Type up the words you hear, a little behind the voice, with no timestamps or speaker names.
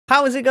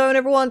How is it going,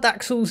 everyone?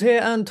 Daxellz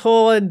here, and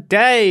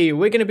today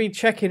we're going to be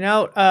checking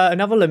out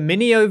another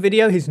LEMMiNO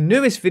video, his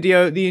newest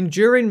video, The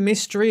Enduring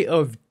Mystery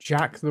of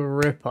Jack the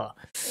Ripper.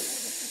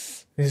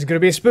 This is going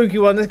to be a spooky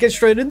one. Let's get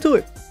straight into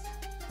it.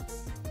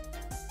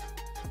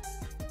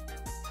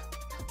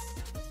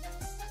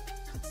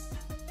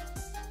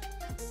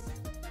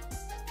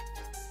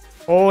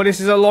 Oh, this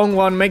is a long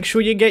one. Make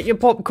sure you get your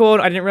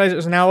popcorn. I didn't realize it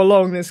was an hour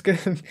long. That's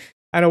good.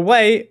 And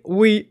away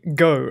we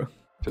go.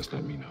 Just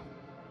let me know.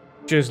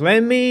 Just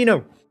let me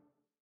know.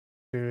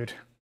 Dude,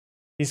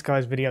 these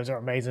guys' videos are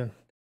amazing.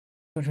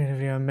 Watching the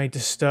video may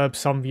disturb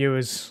some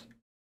viewers.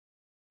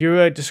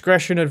 Viewer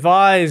discretion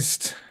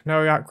advised.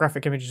 No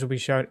graphic images will be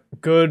shown.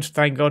 Good,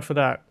 thank God for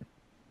that.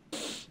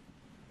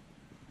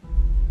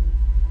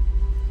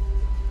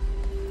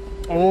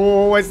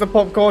 Oh, where's the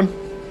popcorn?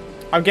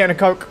 I'm getting a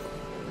Coke.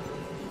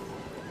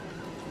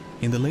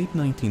 In the late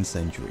 19th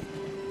century,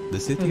 the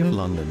city of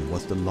London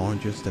was the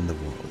largest in the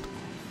world.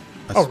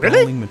 A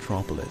sprawling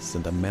metropolis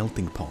and a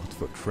melting pot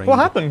for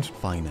trade,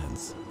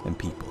 finance, and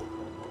people.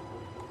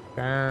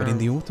 But in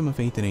the autumn of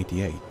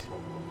 1888,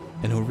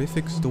 an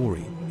horrific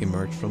story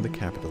emerged from the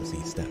capital's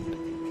East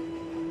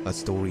End. A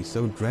story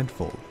so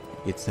dreadful,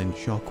 it sent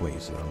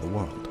shockwaves around the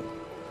world.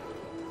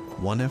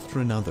 One after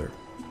another,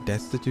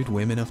 destitute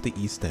women of the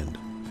East End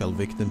fell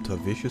victim to a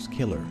vicious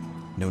killer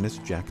known as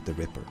Jack the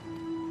Ripper.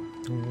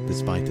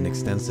 Despite an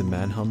extensive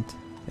manhunt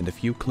and a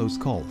few close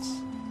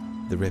calls,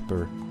 the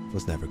Ripper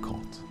was never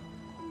caught.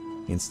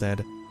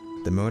 Instead,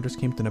 the murders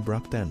came to an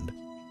abrupt end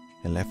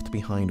and left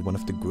behind one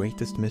of the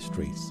greatest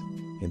mysteries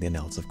in the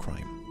annals of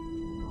crime.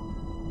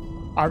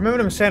 I remember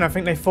them saying I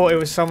think they thought it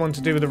was someone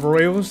to do with the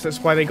royals, that's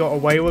why they got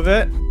away with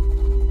it.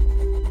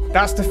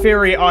 That's the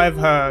theory I've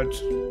heard.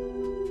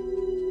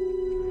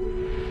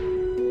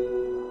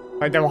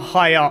 Like they were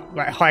high up,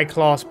 like high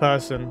class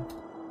person.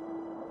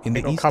 In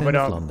the East End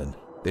of London,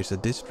 there's a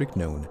district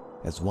known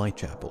as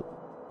Whitechapel.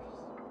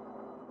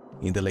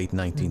 In the late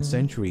 19th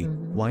century,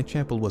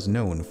 Whitechapel was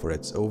known for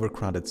its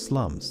overcrowded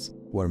slums,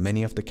 where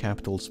many of the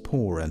capital's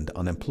poor and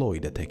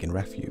unemployed had taken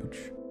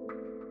refuge.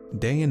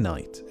 Day and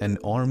night, an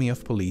army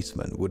of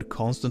policemen would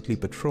constantly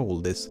patrol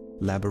this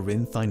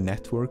labyrinthine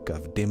network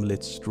of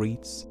dim-lit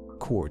streets,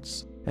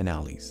 courts, and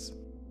alleys.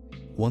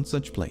 One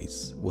such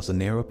place was a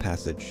narrow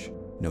passage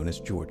known as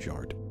George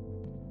Yard.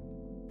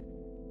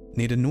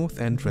 Near the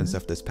north entrance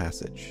of this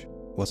passage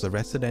was a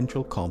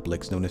residential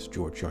complex known as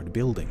George Yard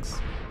Buildings.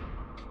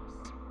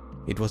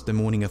 It was the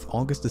morning of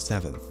August the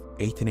 7th,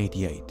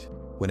 1888,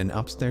 when an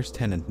upstairs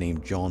tenant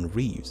named John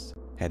Reeves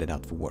headed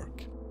out for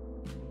work.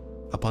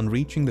 Upon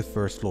reaching the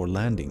first floor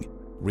landing,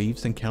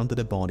 Reeves encountered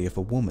the body of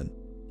a woman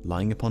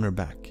lying upon her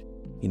back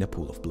in a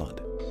pool of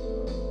blood.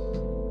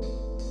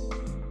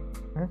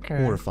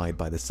 Horrified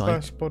by the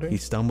sight, he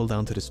stumbled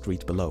down to the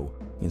street below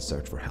in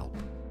search for help.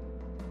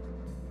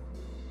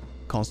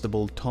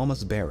 Constable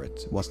Thomas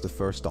Barrett was the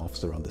first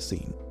officer on the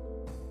scene.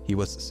 He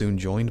was soon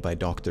joined by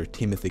Dr.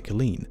 Timothy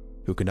Killeen,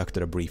 who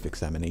conducted a brief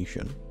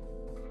examination.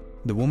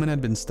 The woman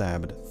had been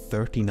stabbed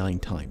 39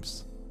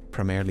 times,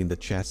 primarily in the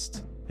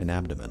chest and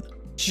abdomen.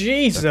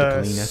 Jesus! Dr.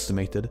 Killeen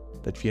estimated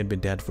that she had been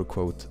dead for,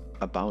 quote,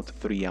 about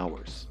 3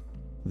 hours,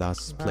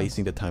 thus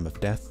placing the time of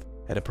death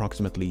at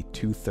approximately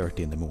 2:30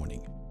 in the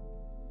morning.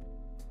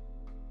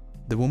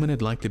 The woman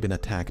had likely been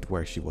attacked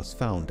where she was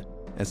found,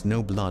 as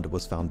no blood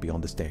was found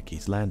beyond the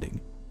staircase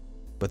landing.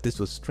 But this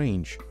was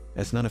strange,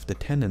 as none of the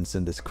tenants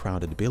in this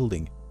crowded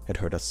building had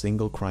heard a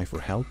single cry for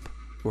help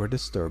or a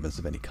disturbance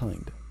of any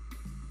kind.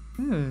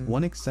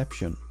 One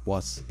exception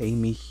was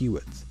Amy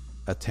Hewitt,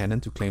 a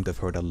tenant who claimed to have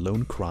heard a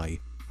lone cry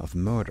of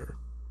murder.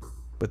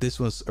 But this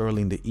was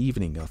early in the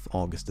evening of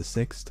August the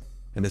 6th,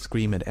 and the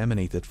scream had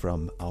emanated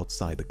from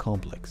outside the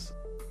complex.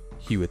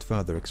 Hewitt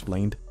further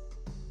explained,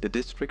 "The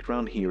district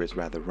round here is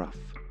rather rough,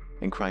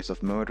 and cries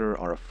of murder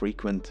are a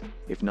frequent,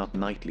 if not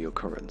nightly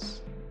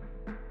occurrence."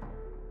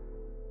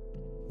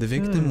 The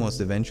victim was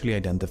eventually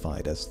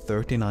identified as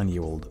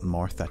 39-year-old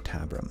Martha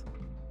Tabram.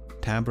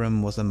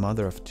 Tabram was a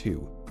mother of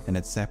 2 and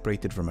had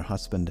separated from her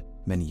husband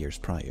many years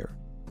prior.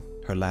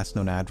 Her last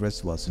known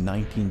address was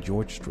 19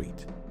 George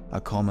Street,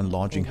 a common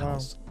lodging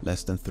house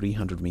less than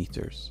 300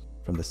 meters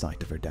from the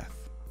site of her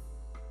death.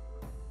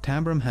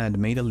 Tabram had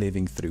made a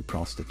living through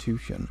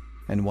prostitution,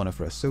 and one of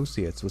her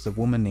associates was a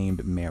woman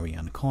named Mary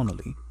Ann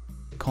Connolly.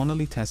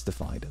 Connolly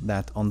testified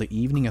that on the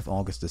evening of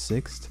August the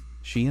 6th,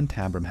 she and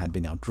Tabram had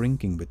been out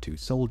drinking with 2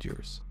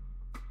 soldiers.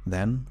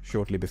 Then,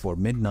 shortly before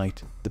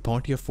midnight, the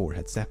party of 4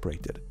 had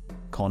separated.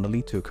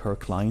 Connolly took her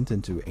client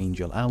into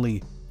Angel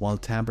Alley, while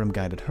Tabram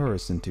guided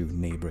hers into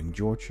neighboring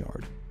George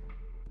Yard.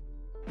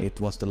 It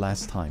was the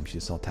last time she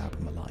saw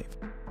Tabram alive.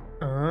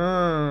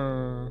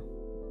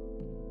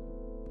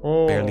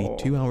 Barely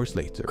 2 hours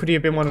later, could he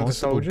have been one of the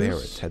Constable soldiers?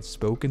 Barrett had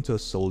spoken to a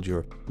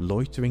soldier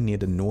loitering near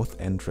the north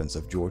entrance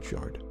of George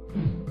Yard.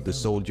 The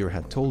soldier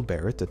had told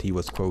Barrett that he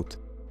was, quote,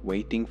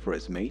 waiting for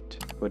his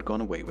mate who had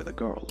gone away with a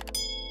girl.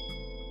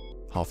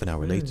 Half an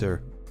hour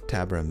later,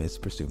 Tabram is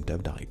presumed to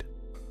have died.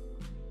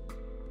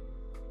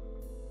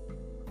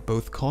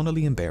 Both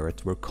Connolly and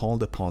Barrett were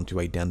called upon to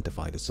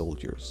identify the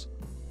soldiers.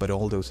 but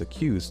all those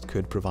accused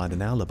could provide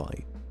an alibi.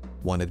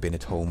 One had been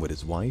at home with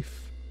his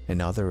wife,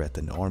 another at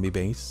an army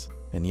base,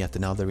 and yet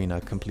another in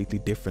a completely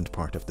different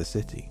part of the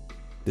city.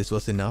 This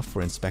was enough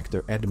for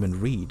Inspector Edmund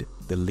Reed,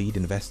 the lead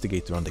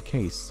investigator on the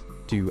case,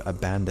 to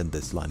abandon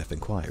this line of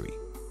inquiry.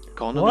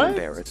 Connolly and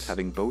Barrett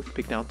having both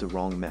picked out the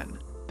wrong men,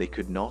 they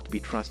could not be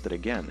trusted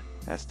again,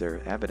 as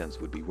their evidence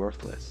would be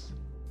worthless.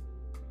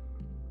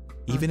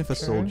 Even if a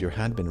soldier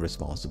had been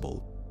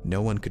responsible,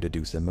 no one could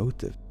deduce a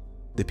motive.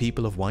 The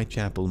people of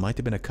Whitechapel might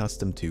have been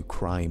accustomed to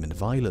crime and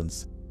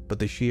violence, but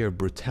the sheer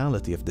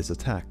brutality of this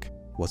attack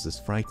was as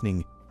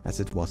frightening as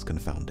it was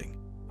confounding.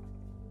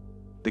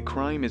 The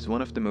crime is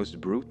one of the most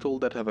brutal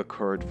that have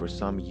occurred for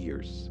some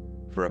years.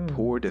 For a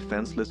poor,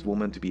 defenseless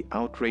woman to be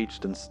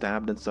outraged and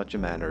stabbed in such a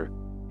manner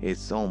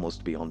is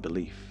almost beyond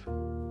belief.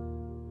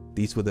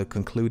 These were the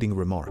concluding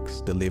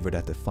remarks delivered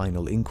at the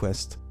final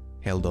inquest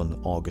held on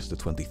August the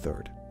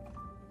 23rd.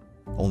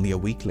 Only a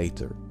week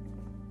later,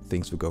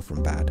 things would go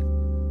from bad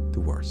to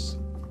worse.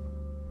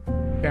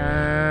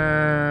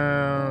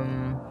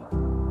 Damn.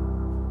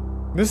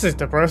 This is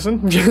depressing.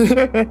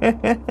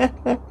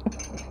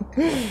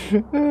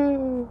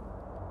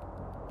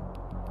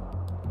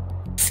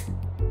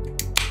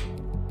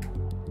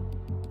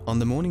 On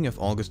the morning of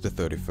August the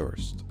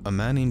 31st, a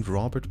man named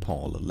Robert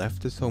Paul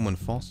left his home on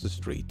Foster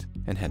Street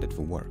and headed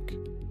for work.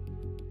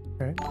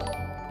 Okay.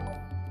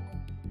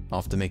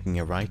 After making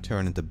a right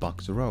turn into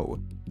Bucks Row,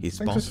 he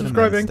spotted a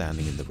man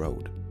standing in the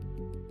road.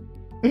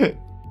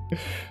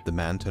 The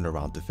man turned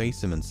around to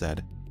face him and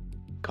said,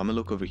 "Come and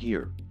look over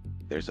here.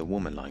 There's a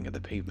woman lying on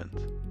the pavement."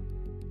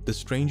 The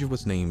stranger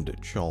was named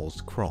Charles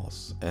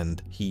Cross,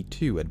 and he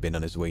too had been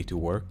on his way to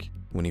work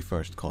when he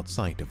first caught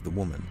sight of the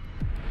woman.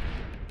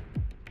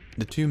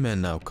 The two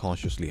men now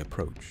cautiously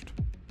approached.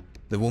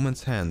 The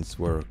woman's hands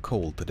were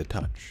cold to the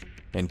touch,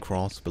 and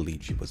Cross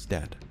believed she was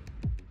dead.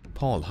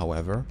 Paul,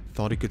 however,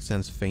 thought he could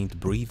sense faint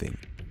breathing.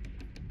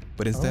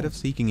 But instead of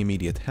seeking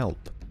immediate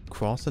help,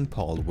 Cross and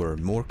Paul were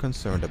more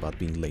concerned about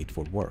being late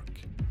for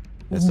work.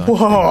 As such, they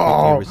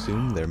quickly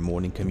resumed their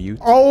morning commute.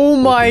 Oh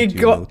my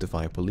god! To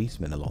notify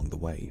policemen along the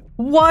way.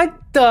 What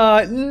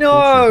the?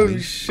 No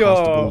shot!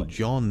 Constable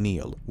John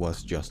Neal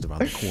was just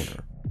around the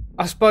corner.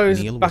 I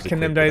suppose back in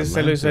them days,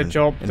 they lose their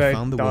job, they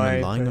found the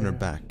woman lying on her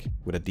back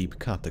with a deep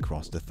cut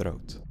across the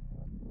throat.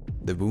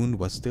 The wound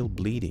was still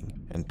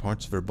bleeding, and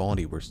parts of her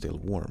body were still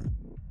warm.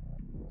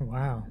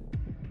 Wow.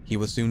 He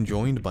was soon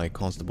joined by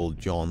Constable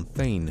John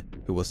Thane,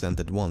 who was sent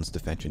at once to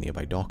fetch a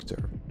nearby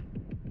doctor.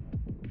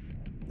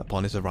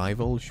 Upon his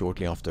arrival,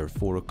 shortly after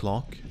 4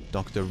 o'clock,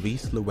 Dr.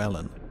 Reese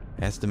Llewellyn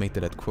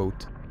estimated that,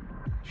 quote,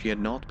 "She had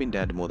not been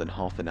dead more than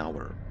half an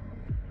hour."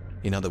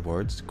 In other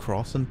words,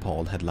 Cross and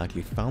Paul had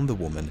likely found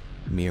the woman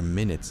mere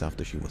minutes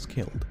after she was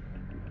killed.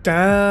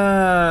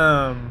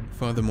 Damn!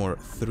 Furthermore,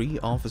 3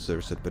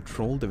 officers had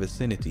patrolled the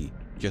vicinity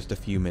just a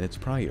few minutes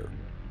prior.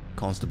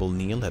 Constable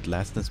Neal had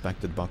last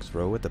inspected Bucks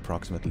Row at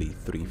approximately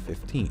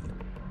 3:15.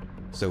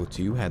 So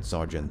too had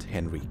Sergeant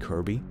Henry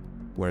Kirby,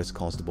 whereas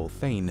Constable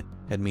Thane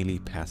had merely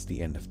passed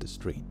the end of the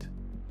street,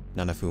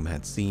 none of whom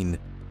had seen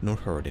nor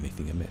heard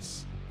anything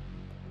amiss.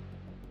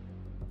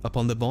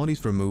 Upon the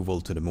body's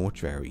removal to the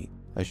mortuary,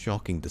 a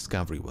shocking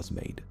discovery was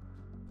made.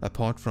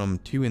 Apart from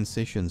 2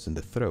 incisions in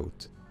the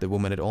throat, the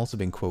woman had also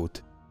been,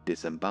 quote,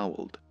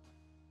 "disemboweled."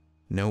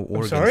 No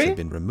organs had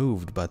been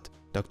removed, but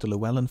Dr.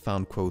 Llewellyn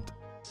found, quote,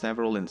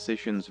 "several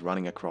incisions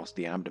running across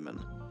the abdomen."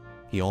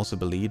 He also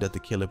believed that the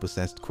killer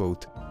possessed,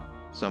 quote,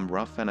 "some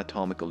rough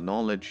anatomical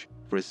knowledge,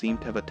 for he seemed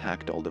to have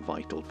attacked all the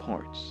vital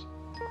parts."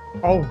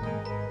 Oh,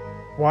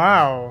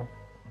 wow.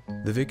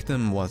 The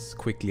victim was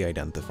quickly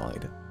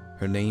identified.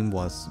 Her name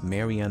was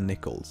Mary Ann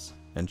Nichols,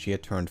 and she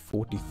had turned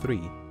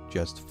 43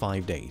 just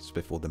 5 days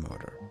before the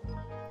murder.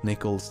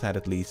 Nichols had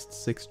at least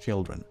 6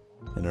 children,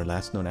 and her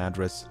last known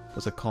address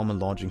was a common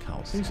lodging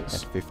house at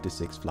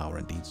 56 Flower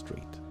and Dean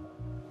Street.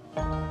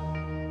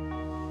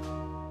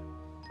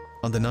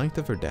 On the night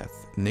of her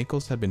death,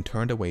 Nichols had been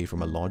turned away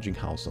from a lodging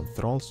house on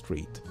Thrall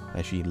Street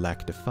as she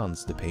lacked the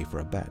funds to pay for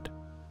a bed.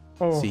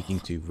 Seeking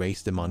to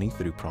raise the money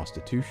through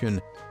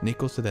prostitution,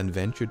 Nichols had then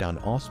ventured down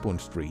Osborne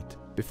Street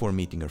before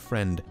meeting her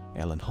friend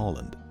Ellen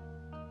Holland.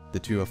 The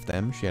two of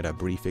them shared a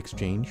brief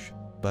exchange,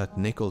 but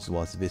Nichols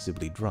was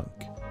visibly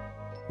drunk.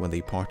 When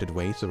they parted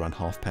ways around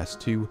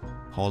 2:30,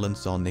 Holland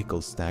saw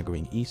Nichols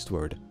staggering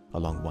eastward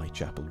along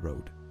Whitechapel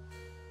Road.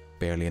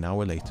 Barely an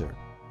hour later,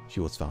 she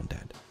was found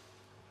dead.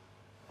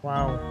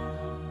 Wow.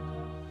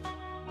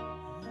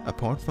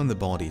 Apart from the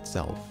body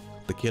itself,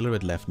 the killer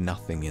had left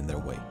nothing in their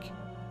wake.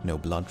 No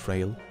blood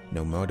trail,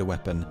 no murder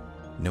weapon,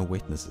 no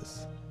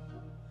witnesses.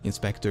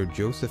 Inspector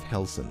Joseph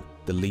Helson,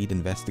 the lead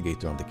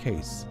investigator on the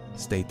case,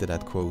 stated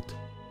that, quote,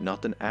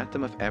 "not an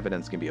atom of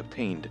evidence can be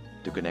obtained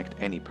to connect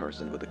any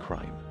person with the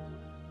crime."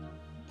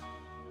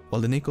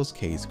 While the Nichols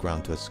case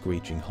ground to a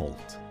screeching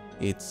halt,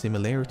 its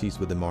similarities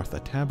with the Martha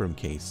Tabram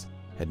case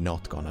had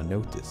not gone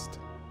unnoticed.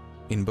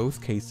 In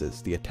both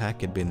cases, the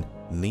attack had been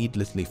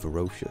needlessly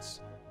ferocious,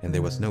 and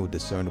there was no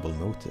discernible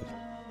motive.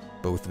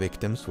 Both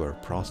victims were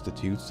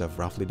prostitutes of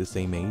roughly the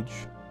same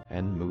age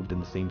and moved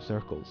in the same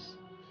circles.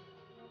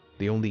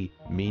 The only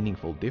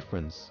meaningful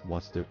difference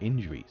was their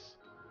injuries.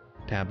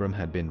 Tabram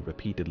had been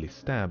repeatedly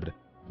stabbed,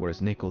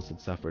 whereas Nichols had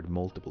suffered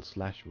multiple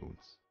slash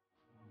wounds.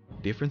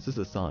 Differences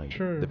aside,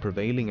 the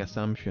prevailing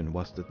assumption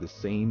was that the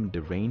same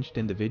deranged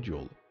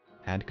individual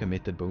had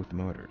committed both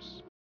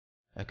murders,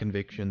 a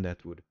conviction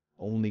that would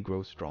only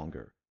grow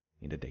stronger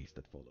in the days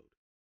that followed.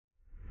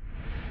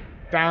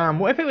 Damn,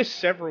 what if it was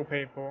several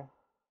people?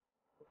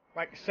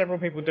 Like, several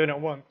people doing it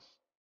at once?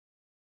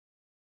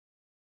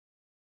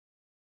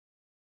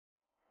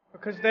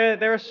 Because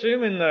they're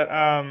assuming that,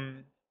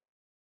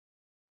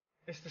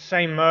 it's the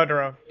same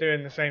murderer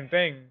doing the same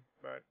thing,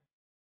 but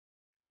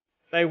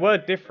they were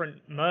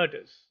different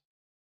murders.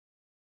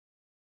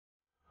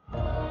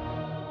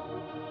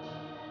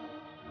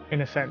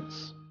 In a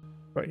sense.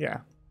 But yeah.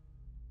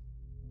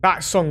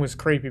 That song was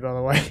creepy, by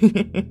the way.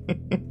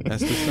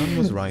 As the sun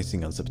was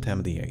rising on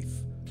September the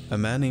 8th, a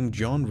man named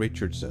John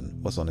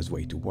Richardson was on his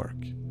way to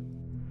work.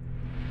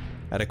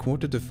 At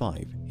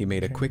 4:45, he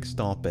made a quick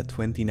stop at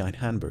 29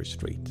 Hanbury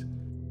Street.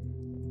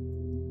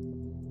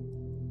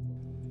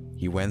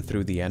 He went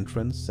through the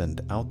entrance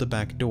and out the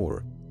back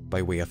door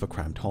by way of a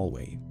cramped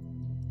hallway.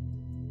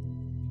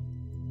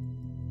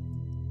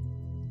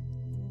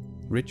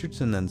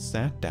 Richardson then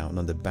sat down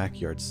on the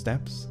backyard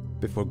steps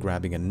before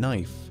grabbing a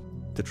knife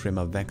to trim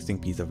a vexing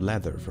piece of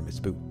leather from his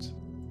boot.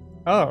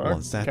 Oh, okay.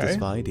 Once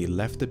satisfied, he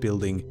left the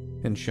building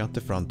and shut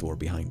the front door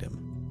behind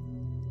him.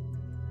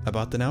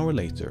 About an hour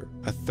later,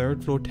 a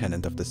third-floor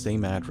tenant of the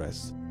same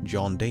address,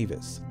 John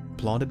Davis,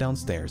 plodded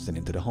downstairs and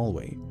into the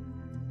hallway.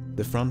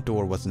 The front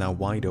door was now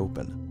wide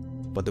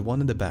open, but the one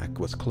in the back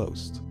was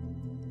closed.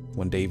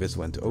 When Davis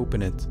went to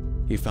open it,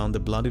 he found the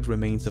bloodied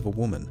remains of a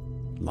woman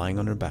lying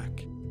on her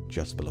back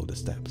just below the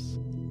steps.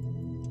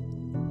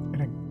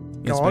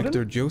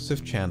 Inspector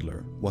Joseph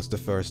Chandler was the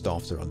first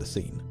officer on the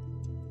scene.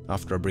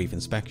 After a brief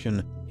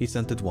inspection, he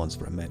sent at once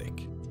for a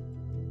medic.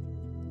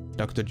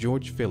 Dr.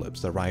 George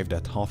Phillips arrived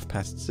at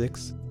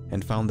 6:30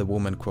 and found the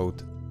woman,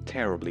 quote,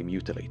 terribly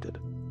mutilated.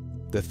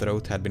 The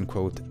throat had been,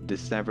 quote,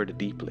 dissevered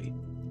deeply,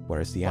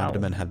 whereas the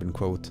abdomen had been,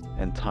 quote,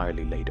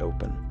 entirely laid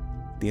open.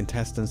 The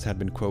intestines had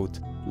been, quote,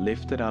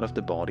 lifted out of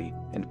the body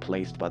and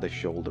placed by the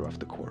shoulder of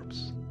the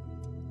corpse.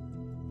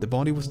 The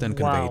body was then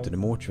conveyed to the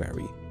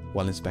mortuary,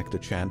 while Inspector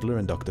Chandler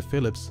and Dr.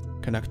 Phillips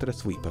conducted a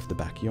sweep of the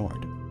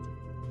backyard.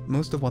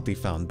 Most of what they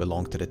found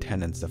belonged to the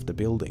tenants of the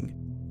building,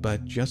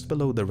 but just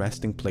below the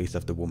resting place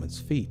of the woman's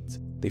feet,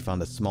 they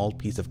found a small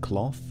piece of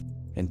cloth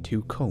and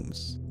 2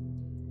 combs.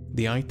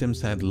 The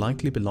items had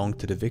likely belonged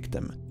to the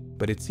victim,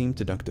 but it seemed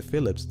to Dr.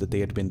 Phillips that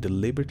they had been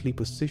deliberately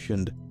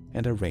positioned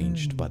and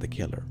arranged by the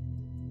killer.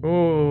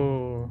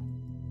 Ooh.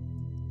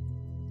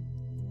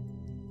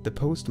 The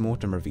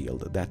post-mortem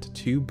revealed that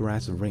 2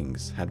 brass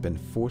rings had been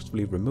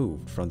forcefully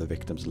removed from the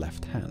victim's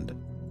left hand.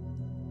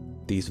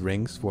 These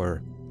rings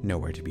were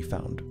nowhere to be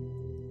found.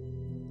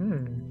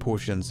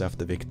 Portions of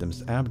the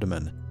victim's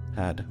abdomen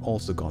had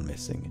also gone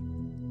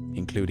missing,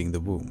 including the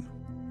womb.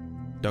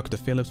 Dr.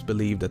 Phillips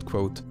believed that,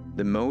 quote,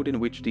 the mode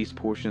in which these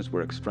portions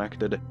were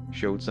extracted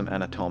showed some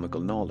anatomical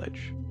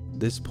knowledge.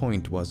 This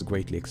point was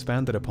greatly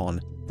expanded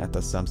upon at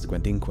a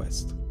subsequent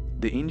inquest.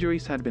 The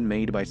injuries had been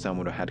made by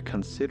someone who had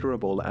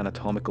considerable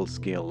anatomical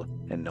skill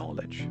and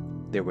knowledge.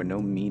 There were no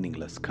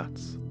meaningless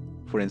cuts.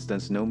 For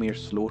instance, no mere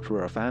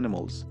slaughterer of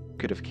animals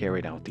could have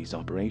carried out these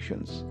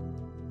operations.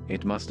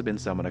 It must have been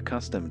someone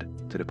accustomed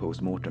to the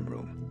post-mortem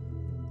room.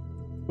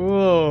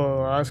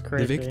 Oh, that's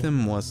creepy. The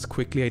victim was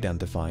quickly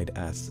identified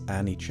as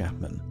Annie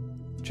Chapman.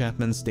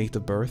 Chapman's date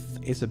of birth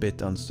is a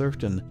bit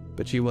uncertain,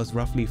 but she was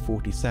roughly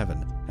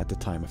 47 at the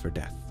time of her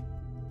death.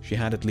 She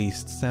had at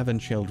least 7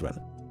 children,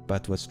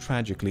 but was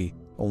tragically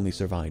only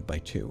survived by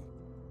 2.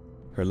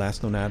 Her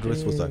last known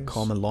address was a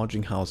common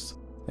lodging house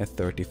at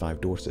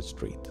 35 Dorset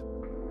Street.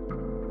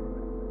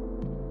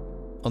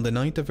 On the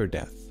night of her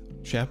death,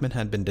 Chapman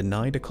had been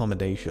denied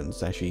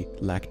accommodations as she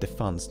lacked the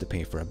funds to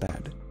pay for a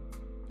bed.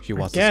 She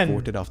was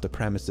escorted off the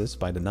premises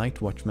by the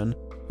night watchman,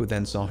 who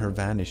then saw her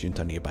vanish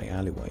into a nearby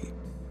alleyway.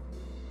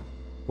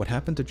 What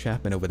happened to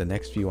Chapman over the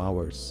next few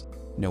hours,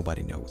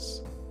 nobody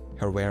knows.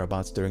 Her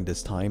whereabouts during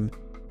this time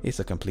is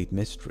a complete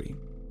mystery.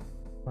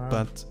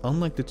 But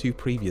unlike the 2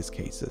 previous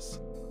cases,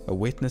 a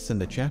witness in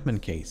the Chapman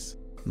case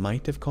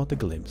might have caught a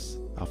glimpse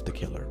of the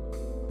killer.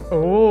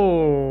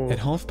 Oh. At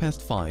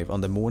 5:30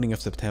 on the morning of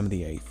September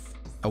the 8th,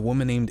 a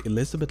woman named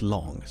Elizabeth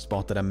Long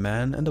spotted a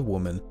man and a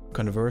woman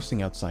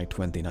conversing outside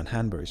 29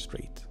 Hanbury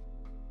Street.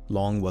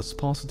 Long was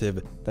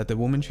positive that the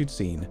woman she'd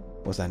seen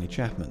was Annie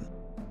Chapman,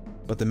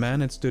 but the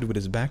man had stood with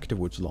his back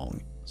towards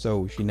Long,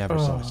 so she never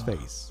saw his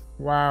face.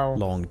 Wow.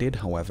 Long did,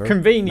 however,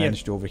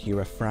 manage to overhear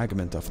a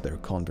fragment of their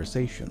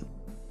conversation.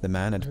 The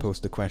man had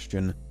posed the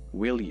question,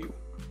 "Will you?"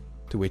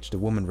 To which the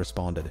woman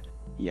responded,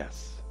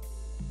 "Yes."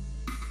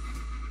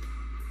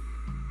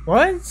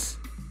 What?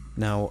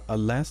 Now, a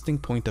lasting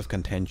point of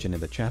contention in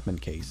the Chapman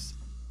case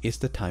is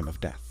the time of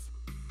death.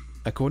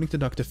 According to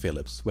Dr.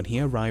 Phillips, when he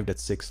arrived at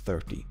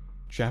 6:30,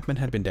 Chapman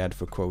had been dead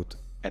for, quote,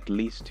 at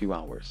least 2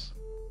 hours.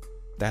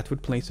 That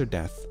would place her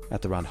death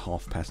at around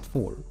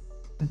 4:30.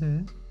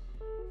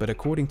 But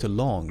according to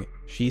Long,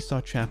 she saw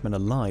Chapman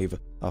alive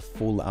a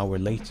full hour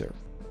later.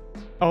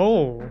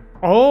 Oh.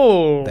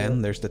 Oh.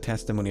 Then there's the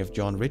testimony of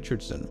John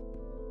Richardson.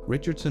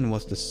 Richardson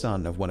was the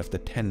son of one of the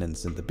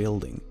tenants in the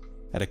building.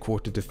 At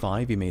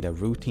 4:45, he made a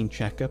routine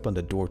checkup on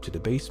the door to the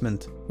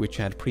basement, which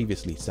had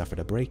previously suffered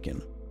a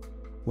break-in.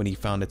 When he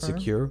found it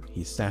secure,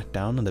 he sat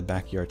down on the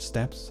backyard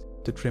steps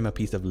to trim a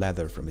piece of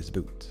leather from his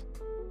boot.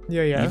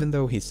 Yeah. Even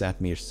though he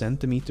sat mere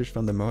centimeters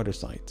from the murder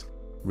site,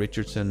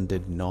 Richardson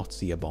did not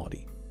see a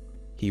body.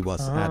 He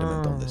was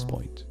adamant on this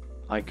point.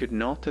 I could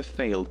not have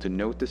failed to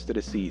notice the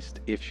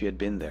deceased if she had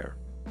been there.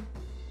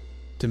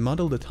 To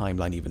muddle the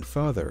timeline even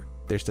further,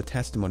 there's the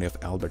testimony of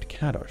Albert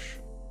Kadosh.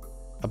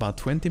 About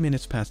 20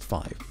 minutes past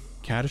 5,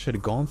 Kadosh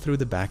had gone through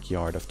the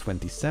backyard of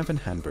 27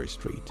 Hanbury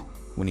Street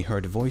when he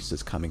heard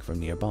voices coming from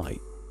nearby.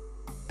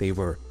 They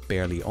were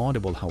barely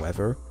audible,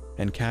 however,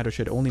 and Kadosh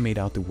had only made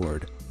out the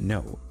word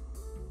no.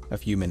 A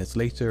few minutes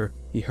later,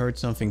 he heard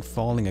something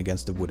falling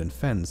against the wooden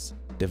fence,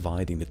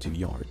 dividing the 2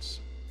 yards.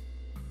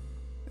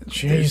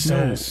 Jesus.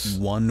 There's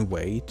no one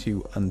way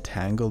to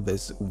untangle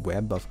this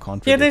web of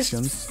contradictions. Yeah,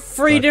 there's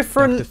 3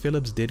 different... Dr.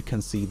 Phillips did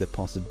concede the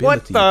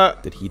possibility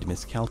that he'd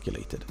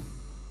miscalculated.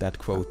 That,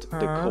 quote,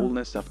 the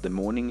coldness of the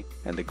morning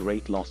and the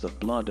great loss of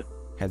blood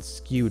had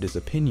skewed his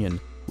opinion,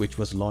 which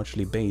was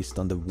largely based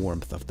on the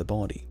warmth of the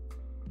body.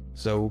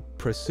 So,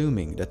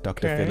 presuming that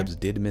Dr. Phillips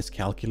did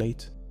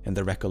miscalculate, and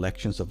the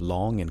recollections of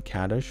Long and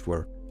Kadosh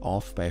were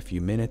off by a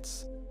few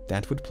minutes,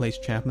 that would place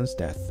Chapman's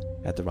death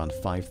at around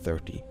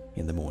 5:30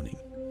 in the morning.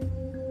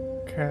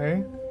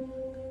 Okay.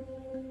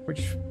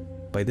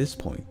 By this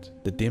point,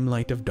 the dim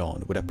light of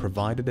dawn would have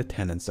provided the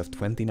tenants of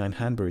 29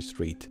 Hanbury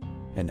Street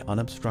an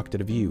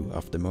unobstructed view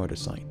of the murder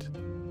site.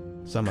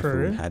 Some of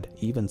whom had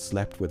even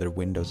slept with their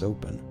windows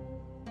open.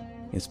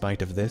 In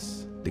spite of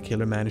this, the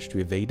killer managed to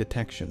evade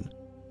detection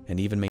and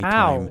even made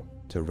time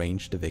to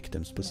arrange the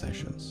victim's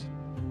possessions.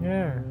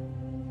 Yeah.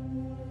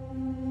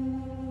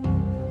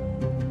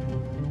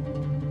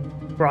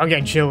 Bro, I'm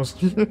getting chills.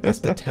 As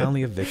the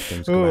tally of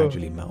victims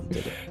gradually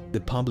mounted,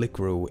 the public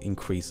grew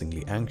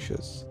increasingly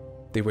anxious.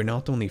 They were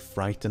not only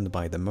frightened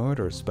by the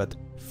murders, but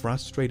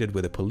frustrated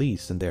with the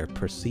police and their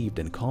perceived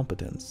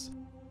incompetence.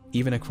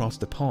 Even across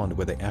the pond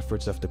were the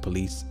efforts of the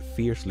police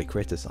fiercely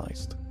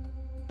criticized.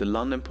 The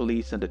London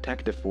police and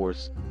detective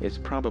force is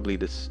probably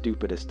the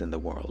stupidest in the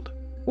world.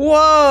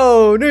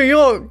 Whoa, New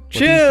York,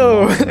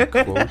 chill! What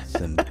these quotes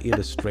and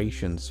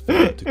illustrations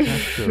failed to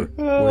capture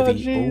were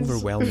the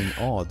overwhelming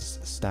odds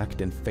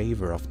stacked in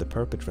favor of the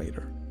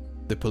perpetrator.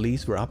 The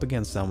police were up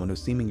against someone who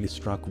seemingly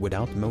struck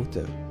without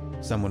motive,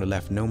 someone who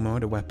left no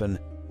murder weapon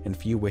and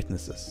few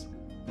witnesses.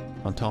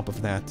 On top of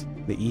that,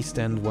 the East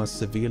End was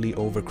severely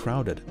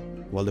overcrowded,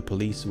 while the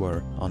police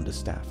were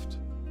understaffed.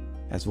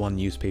 As one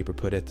newspaper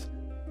put it,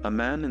 "A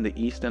man in the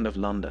East End of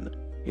London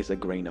is a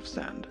grain of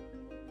sand,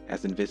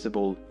 as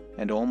invisible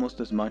and almost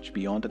as much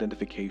beyond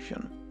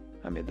identification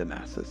amid the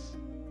masses."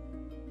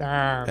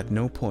 At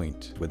no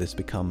point would this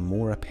become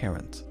more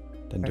apparent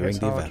than during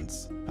the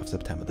events of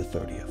September the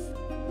 30th.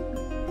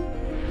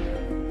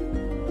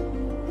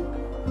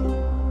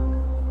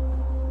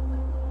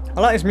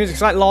 I like this music,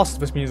 it's like Last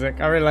of Us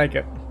music, I really like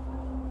it.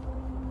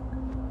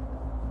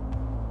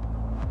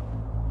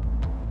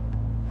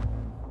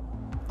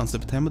 On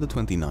September the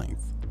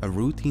 29th, a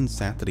routine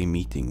Saturday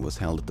meeting was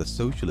held at the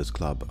Socialist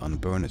Club on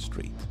Berners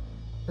Street.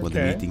 When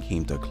the meeting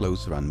came to a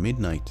close around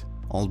midnight,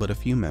 all but a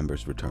few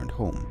members returned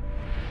home.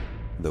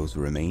 Those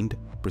who remained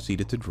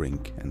proceeded to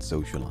drink and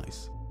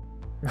socialize.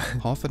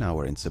 Half an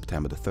hour in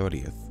September the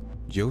 30th,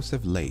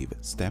 Joseph Lave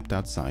stepped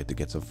outside to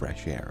get some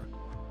fresh air.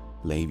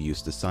 Lave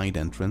used the side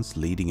entrance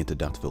leading into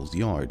Daxellz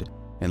yard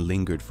and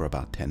lingered for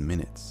about 10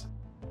 minutes.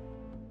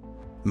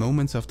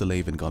 Moments after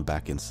Lave had gone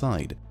back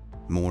inside,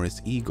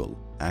 Morris Eagle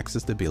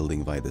accessed the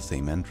building via the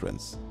same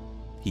entrance.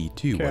 He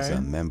too was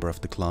a member of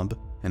the club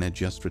and had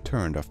just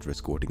returned after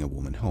escorting a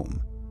woman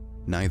home.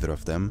 Neither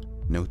of them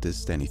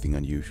noticed anything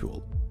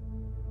unusual.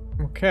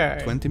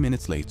 20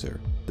 minutes later,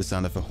 the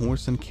sound of a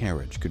horse and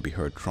carriage could be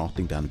heard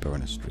trotting down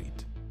Berners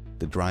Street.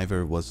 The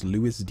driver was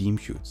Louis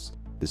Diemschutz,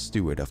 the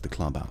steward of the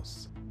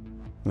clubhouse.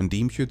 When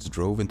Diemschutz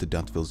drove into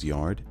Daxellz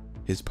yard,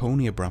 his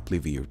pony abruptly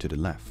veered to the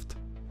left.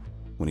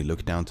 When he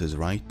looked down to his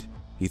right,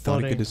 he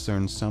thought he could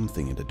discern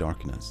something in the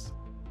darkness.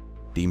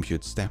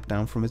 Diemschutz stepped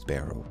down from his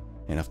barrow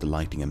and after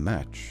lighting a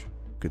match,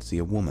 could see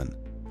a woman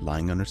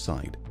lying on her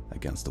side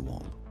against the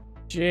wall.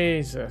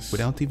 Jesus.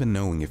 Without even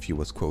knowing if she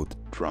was, quote,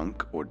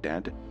 drunk or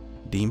dead,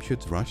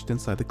 Diemschutz rushed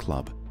inside the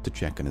club to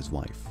check on his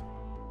wife.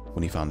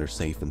 When he found her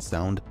safe and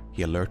sound,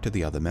 he alerted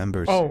the other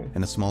members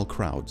and a small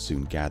crowd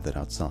soon gathered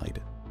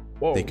outside.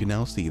 They could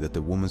now see that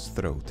the woman's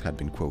throat had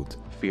been, quote,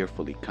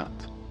 fearfully cut,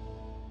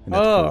 and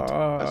that,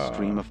 quote, a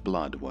stream of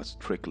blood was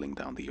trickling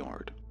down the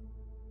yard.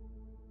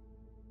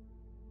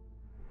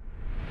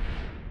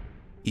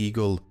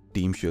 Eagle,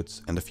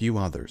 Diemschutz, and a few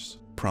others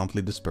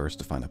promptly dispersed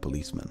to find a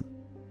policeman.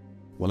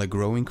 While a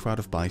growing crowd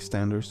of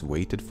bystanders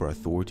waited for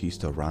authorities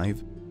to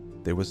arrive,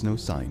 there was no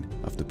sign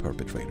of the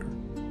perpetrator.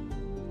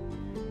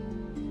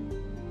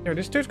 Yo,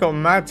 this dude's got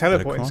mad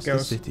teleporting But across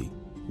skills. the city,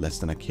 less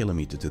than a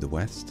kilometer to the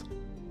west,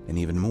 an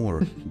even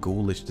more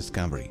ghoulish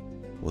discovery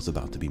was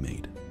about to be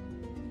made.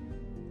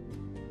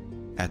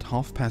 At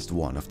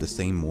 1:30 of the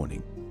same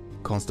morning,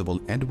 Constable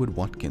Edward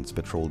Watkins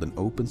patrolled an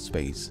open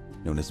space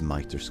known as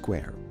Mitre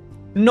Square.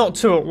 Not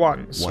two at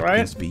once, right?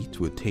 Watkins' beat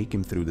would take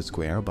him through the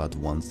square about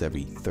once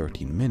every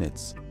 13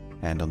 minutes,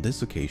 and on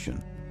this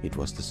occasion, it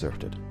was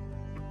deserted.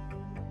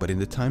 But in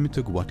the time it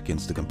took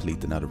Watkins to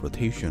complete another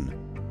rotation,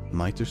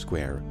 Mitre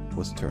Square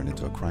was turned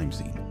into a crime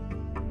scene.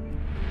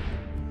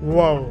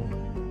 Whoa.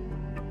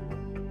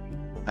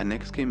 I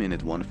next came in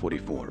at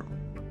 1:44.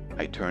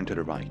 I turned to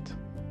the right.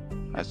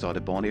 I saw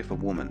the body of a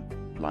woman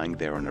lying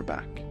there on her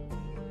back.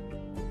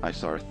 I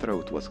saw her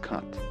throat was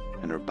cut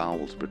and her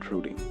bowels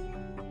protruding.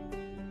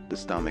 The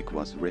stomach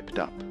was ripped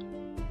up.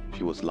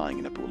 She was lying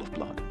in a pool of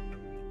blood.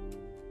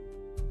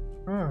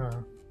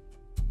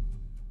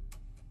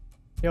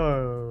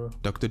 Yo.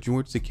 Dr.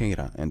 George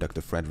Siqueira and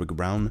Dr. Frederick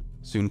Brown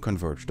soon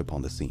converged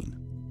upon the scene.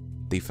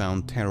 They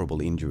found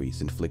terrible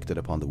injuries inflicted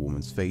upon the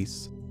woman's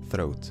face,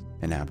 throat,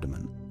 and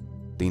abdomen.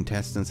 The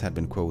intestines had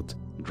been, quote,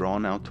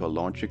 drawn out to a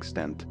large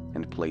extent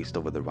and placed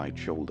over the right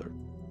shoulder.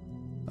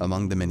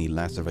 Among the many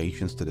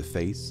lacerations to the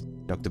face,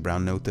 Dr.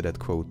 Brown noted that,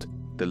 quote,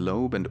 the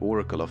lobe and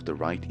auricle of the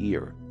right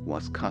ear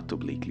was cut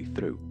obliquely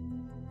through.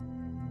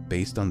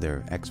 Based on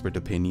their expert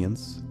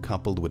opinions,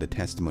 coupled with the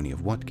testimony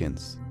of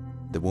Watkins,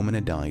 the woman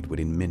had died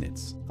within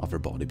minutes of her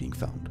body being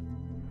found.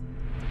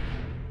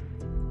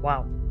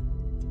 Wow.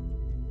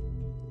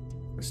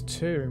 That's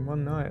two in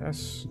one night.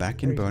 That's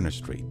back in Berners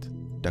Street,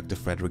 Dr.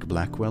 Frederick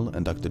Blackwell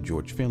and Dr.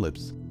 George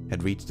Phillips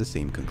had reached the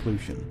same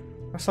conclusion.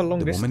 That's a long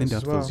distance. The woman in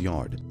as Daxellz well.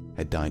 yard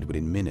had died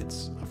within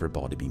minutes of her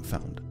body being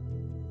found.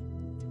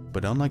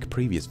 But unlike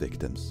previous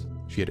victims,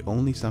 she had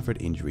only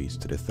suffered injuries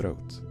to the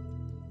throat.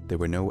 There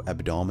were no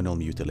abdominal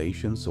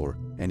mutilations or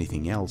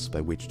anything else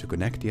by which to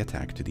connect the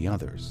attack to the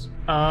others.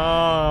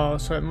 Oh,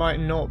 so it might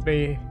not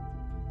be.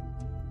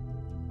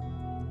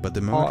 But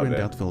the murder in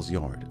Daxellz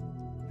yard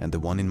and the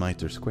one in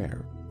Mitre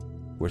Square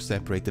were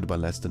separated by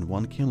less than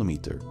 1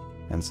 kilometer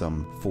and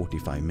some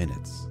 45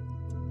 minutes.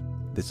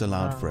 This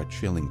allowed for a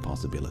chilling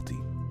possibility.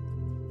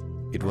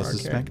 It was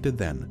suspected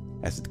then,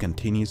 as it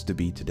continues to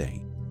be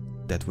today,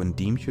 that when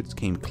Daxellz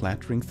came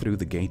clattering through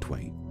the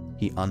gateway,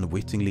 he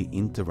unwittingly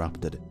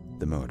interrupted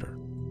the murder.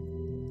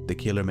 The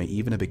killer may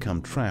even have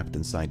become trapped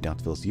inside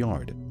Daxellz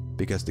yard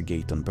because the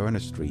gate on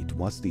Berners Street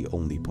was the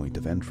only point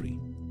of entry.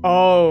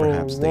 Oh,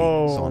 perhaps they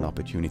saw an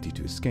opportunity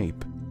to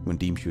escape when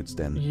Daxellz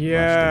then rushed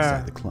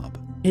inside the club.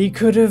 He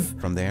could have.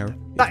 From there,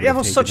 that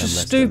was such a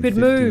stupid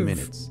move.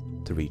 Minutes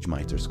to reach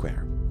Mitre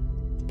Square.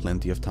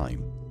 Plenty of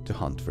time to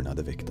hunt for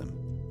another victim.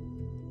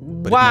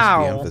 But it must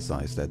be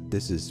emphasized that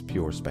this is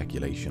pure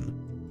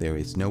speculation. There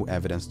is no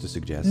evidence to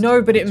suggest.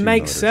 No, but it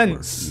makes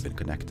sense. Even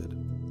connected.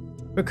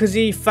 Because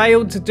he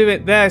failed to do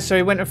it there, so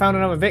he went and found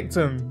another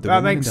victim.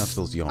 That makes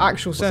actual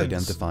sense. Was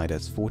identified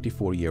as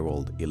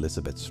 44-year-old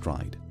Elizabeth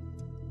Stride.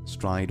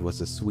 Stride was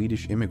a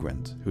Swedish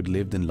immigrant who'd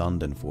lived in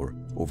London for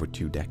over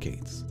 2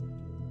 decades.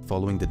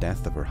 Following the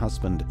death of her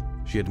husband,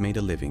 she had made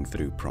a living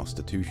through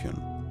prostitution.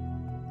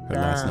 Her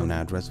last known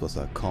address was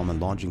a common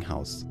lodging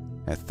house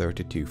at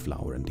 32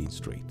 Flower and Dean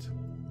Street.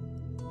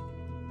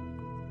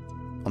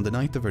 On the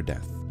night of her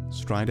death,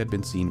 Stride had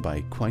been seen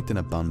by quite an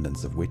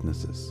abundance of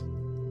witnesses.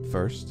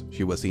 First,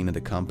 she was seen in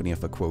the company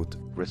of a, quote,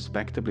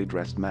 respectably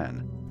dressed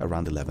man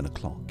around 11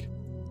 o'clock.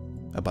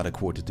 About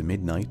 1:45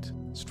 midnight,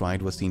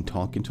 Stride was seen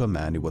talking to a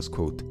man who was,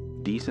 quote,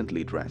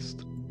 decently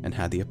dressed and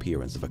had the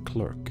appearance of a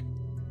clerk.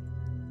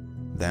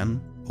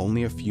 Then,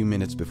 only a few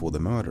minutes before the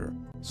murder,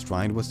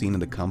 Stride was seen in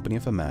the company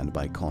of a man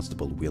by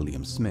Constable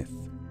William Smith.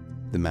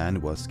 The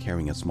man was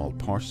carrying a small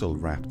parcel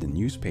wrapped in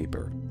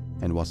newspaper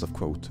and was of,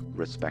 quote,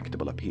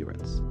 respectable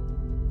appearance.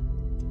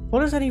 What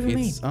does that even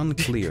mean? It's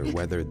unclear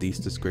whether these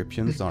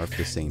descriptions are of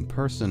the same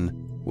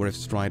person or if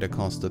Stride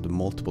accosted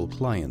multiple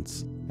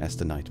clients as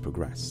the night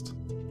progressed.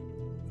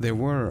 There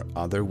were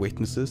other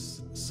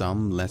witnesses,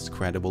 some less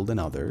credible than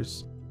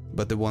others,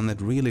 but the one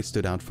that really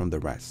stood out from the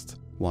rest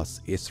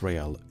was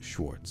Israel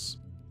Schwartz.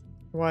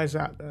 Why is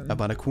that then?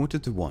 About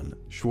 1:45,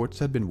 Schwartz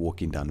had been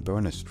walking down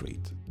Berners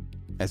Street.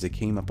 As he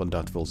came up on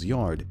Daxellz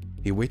yard,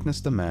 he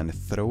witnessed a man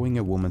throwing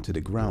a woman to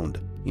the ground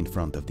in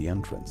front of the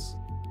entrance.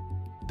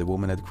 The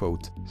woman had,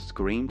 quote,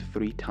 screamed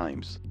 3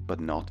 times,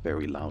 but not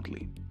very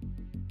loudly.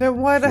 Then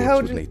why the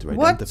hell did Schwartz would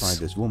later identify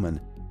this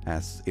woman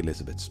as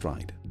Elizabeth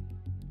Stride.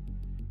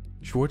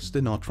 Schwartz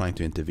did not try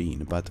to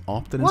intervene, but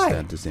opted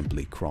instead to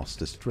simply cross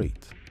the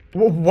street.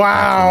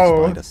 Wow!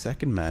 He spied a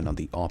second man on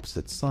the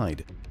opposite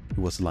side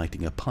who was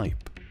lighting a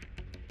pipe.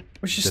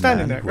 Was she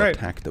standing there? The man who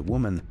attacked the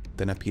woman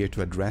then appeared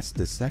to address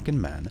the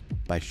second man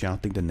by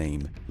shouting the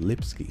name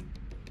Lipsky.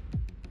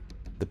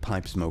 The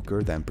pipe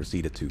smoker then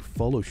proceeded to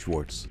follow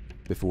Schwartz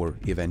before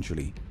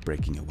eventually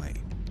breaking away.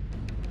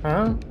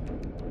 Huh?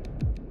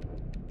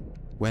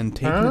 When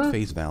taken at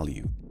face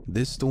value,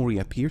 this story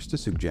appears to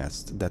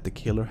suggest that the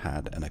killer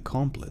had an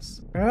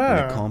accomplice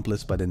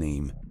by the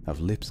name of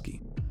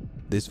Lipsky.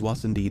 This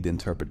was indeed the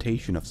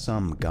interpretation of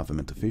some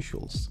government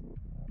officials.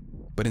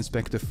 But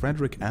Inspector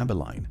Frederick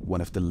Abeline,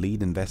 one of the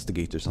lead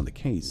investigators on the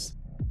case,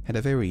 had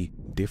a very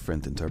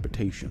different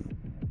interpretation.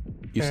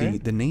 You see,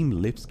 the name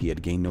Lipsky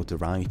had gained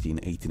notoriety in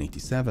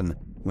 1887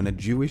 when a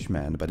Jewish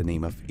man by the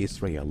name of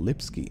Israel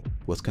Lipsky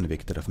was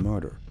convicted of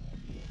murder.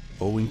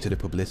 Owing to the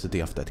publicity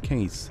of that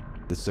case,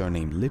 the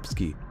surname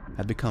Lipsky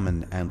had become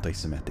an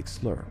anti-Semitic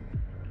slur.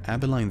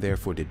 Abeline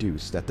therefore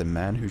deduced that the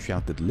man who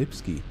shouted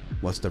Lipsky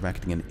was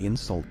directing an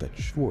insult at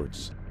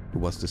Schwartz, who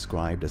was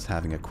described as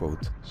having a,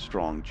 quote,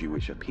 strong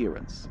Jewish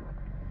appearance.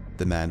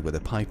 The man with the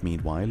pipe,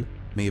 meanwhile,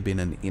 may have been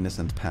an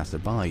innocent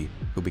passerby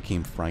who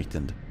became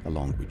frightened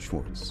along with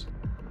Schwartz.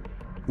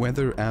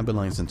 Whether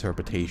Abeline's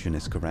interpretation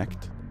is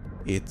correct,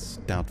 it's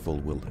doubtful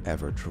we'll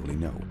ever truly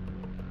know.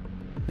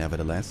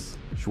 Nevertheless,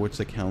 Schwartz's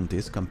account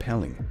is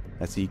compelling,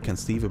 as he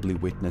conceivably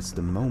witnessed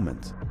the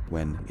moment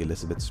when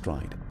Elizabeth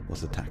Stride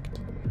was attacked.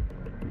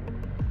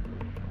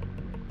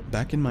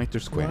 Back in Mitre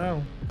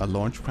Square, a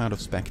large crowd of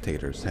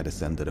spectators had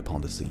assembled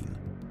upon the scene,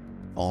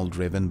 all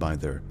driven by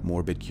their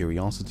morbid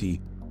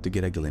curiosity to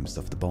get a glimpse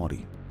of the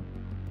body.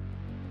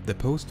 The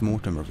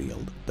post-mortem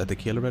revealed that the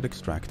killer had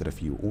extracted a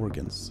few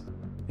organs,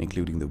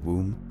 including the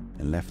womb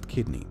and left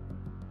kidney.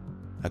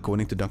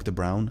 According to Dr.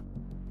 Brown,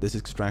 this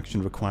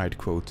extraction required,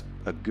 quote,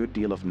 a good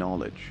deal of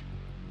knowledge,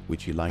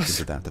 which he likened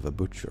to that of a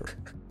butcher.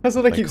 That's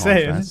what I keep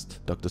saying.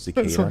 Dr.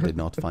 Cicada did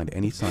not find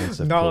any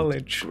signs of,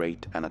 quote,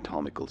 great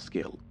anatomical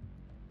skill.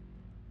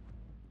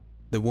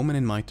 The woman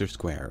in Mitre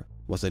Square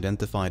was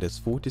identified as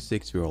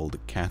 46-year-old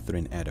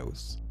Catherine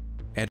Eddowes.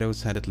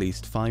 Eddowes had at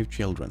least 5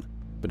 children,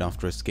 but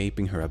after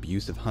escaping her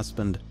abusive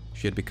husband,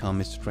 she had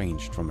become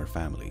estranged from her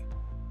family.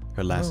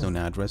 Her last known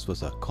address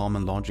was a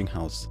common lodging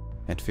house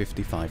at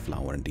 55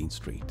 Flower and Dean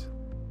Street.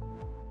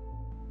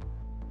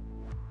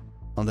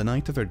 On the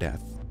night of her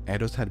death,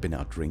 Eddowes had been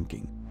out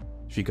drinking.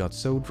 She got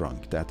so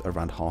drunk that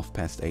around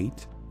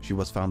 8:30, she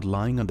was found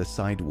lying on the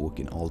sidewalk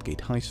in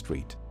Aldgate High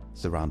Street,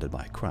 surrounded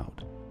by a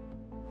crowd.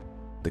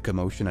 The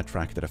commotion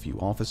attracted a few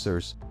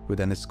officers, who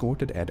then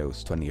escorted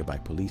Eddowes to a nearby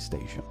police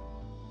station.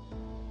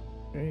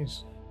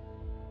 Jeez.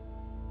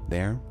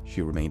 There,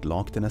 she remained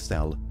locked in a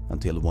cell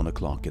until 1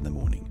 o'clock in the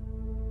morning.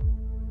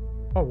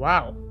 Oh,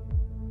 wow.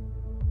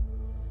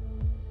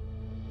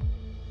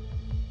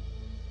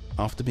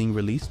 After being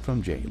released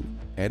from jail,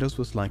 Eddowes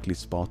was likely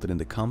spotted in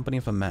the company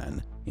of a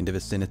man in the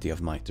vicinity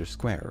of Mitre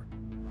Square.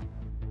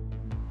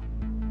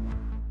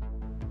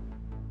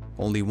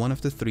 Only one of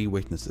the 3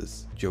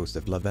 witnesses,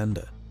 Joseph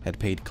Lavende, had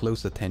paid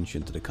close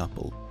attention to the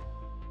couple.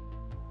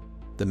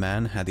 The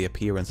man had the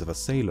appearance of a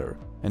sailor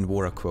and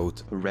wore a,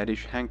 quote,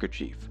 reddish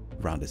handkerchief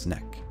round his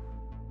neck.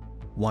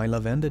 While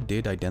Lavende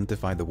did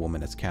identify the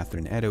woman as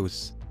Catherine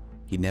Eddowes,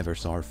 he never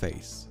saw her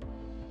face.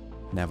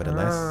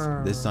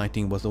 Nevertheless, this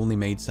sighting was only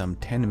made some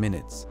 10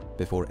 minutes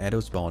before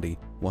Eddowes' body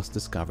was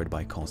discovered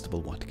by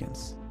Constable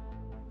Watkins.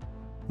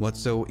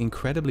 What's so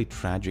incredibly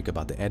tragic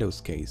about the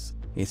Eddowes case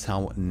is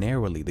how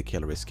narrowly the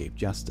killer escaped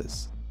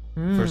justice.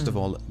 First of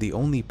all, the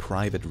only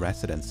private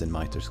residence in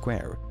Mitre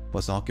Square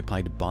was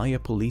occupied by a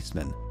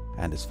policeman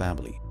and his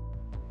family.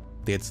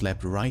 They had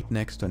slept right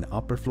next to an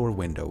upper floor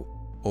window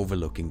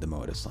overlooking the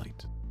murder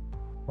site.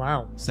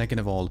 Wow. Second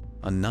of all,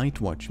 a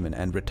night watchman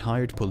and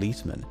retired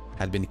policeman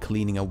had been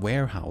cleaning a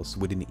warehouse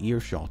within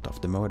earshot of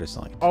the murder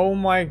site. Oh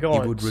my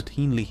god. He would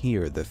routinely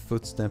hear the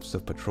footsteps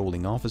of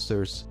patrolling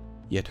officers,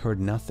 yet heard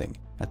nothing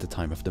at the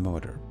time of the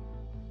murder.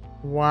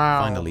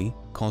 Wow. Finally,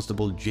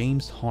 Constable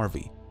James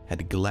Harvey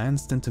had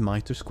glanced into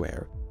Mitre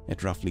Square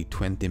at roughly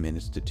 20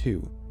 minutes to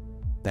 2.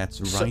 That's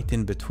right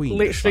in between,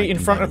 literally in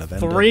front of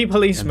 3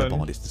 policemen, and the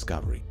body's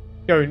discovery.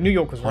 Yo, New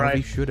York was Harvey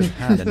right. should have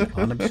had an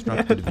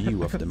unobstructed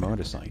view of the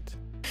murder site,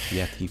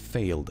 yet he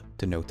failed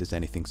to notice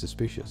anything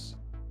suspicious.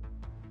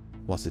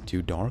 Was it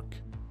too dark?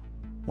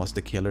 Was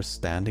the killer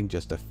standing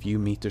just a few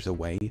meters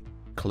away,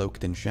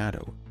 cloaked in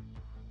shadow?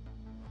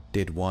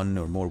 Did one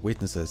or more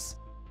witnesses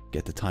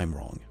get the time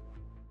wrong?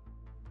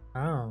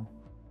 Oh.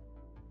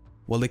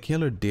 While the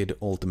killer did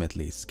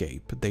ultimately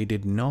escape, they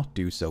did not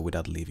do so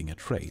without leaving a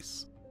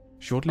trace.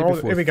 Shortly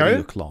before 3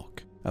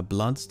 o'clock, a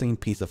blood-stained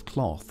piece of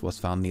cloth was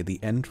found near the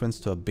entrance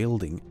to a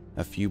building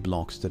a few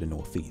blocks to the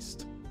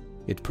northeast.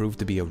 It proved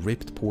to be a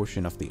ripped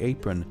portion of the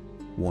apron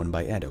worn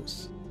by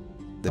Eddowes.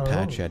 The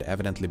patch had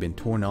evidently been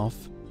torn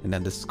off and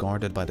then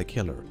discarded by the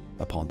killer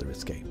upon their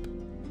escape.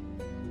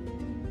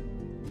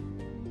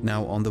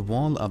 Now, on the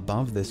wall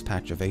above this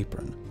patch of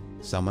apron,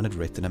 someone had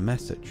written a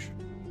message.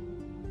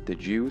 The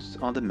Jews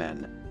are the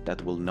men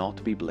that will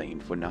not be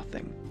blamed for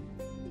nothing.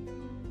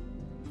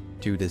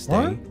 To this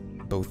day,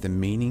 both the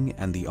meaning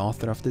and the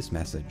author of this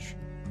message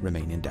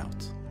remain in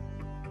doubt.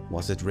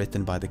 Was it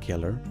written by the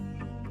killer?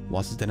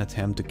 Was it an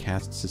attempt to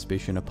cast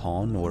suspicion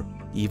upon or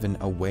even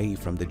away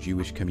from the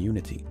Jewish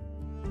community?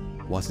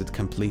 Was it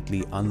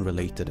completely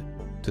unrelated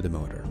to the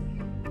murder?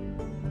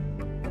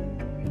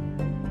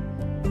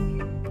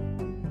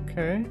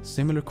 Okay.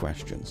 Similar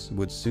questions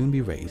would soon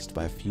be raised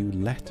by a few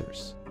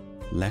letters.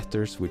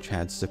 Letters which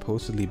had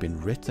supposedly been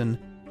written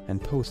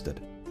and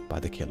posted by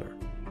the killer.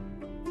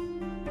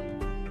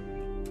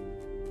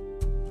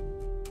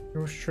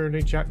 You're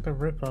surely Jack the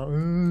Ripper.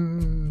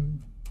 Ooh.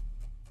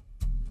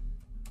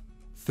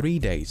 3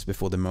 days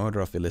before the murder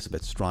of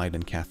Elizabeth Stride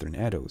and Catherine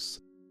Eddowes,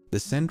 the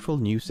Central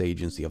News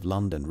Agency of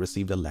London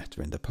received a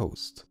letter in the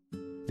post,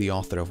 the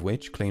author of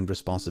which claimed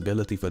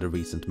responsibility for the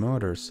recent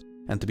murders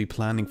and to be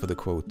planning for the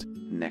quote,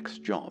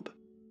 next job.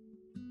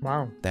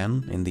 Wow.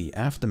 Then, in the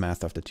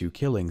aftermath of the 2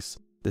 killings,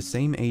 the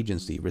same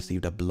agency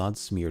received a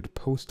blood-smeared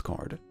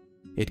postcard.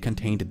 It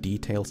contained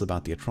details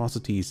about the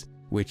atrocities,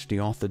 which the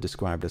author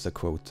described as a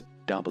quote,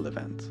 double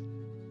event.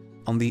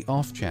 On the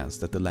off chance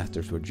that the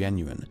letters were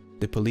genuine,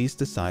 the police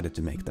decided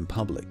to make them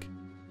public.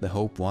 The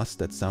hope was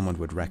that someone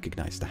would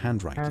recognize the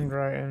handwriting.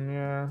 Handwriting,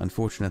 yeah.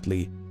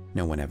 Unfortunately,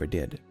 no one ever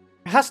did.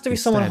 It has to be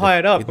Instead, someone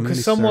higher up, it because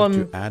merely someone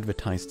served to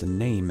advertise the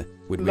name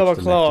with which lower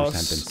the class.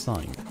 letters had been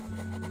signed.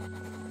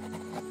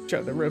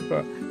 Jack the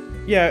Ripper.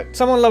 Yeah,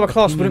 someone lower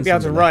class wouldn't be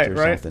able to write,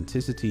 right?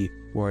 Authenticity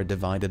were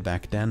divided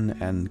back then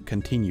and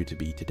continue to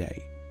be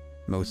today.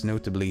 Most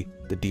notably,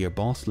 the Dear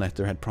Boss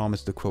letter had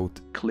promised to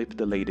quote, clip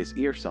the lady's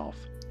ears off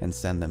and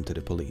send them to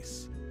the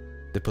police.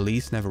 The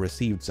police never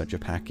received such a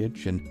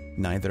package, and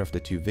neither of the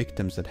 2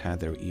 victims had had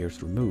their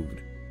ears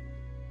removed.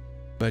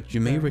 But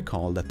you may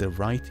recall that the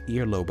right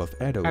earlobe of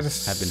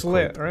Eddowes had been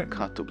slit, quote, right?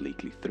 cut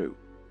obliquely through.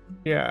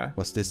 Yeah.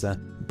 Was this a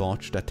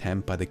botched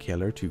attempt by the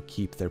killer to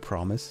keep their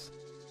promise?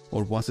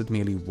 Or was it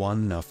merely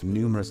one of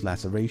numerous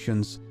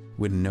lacerations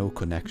with no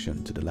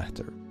connection to the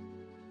letter?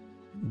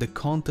 The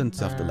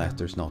contents of the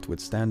letters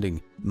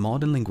notwithstanding,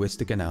 modern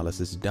linguistic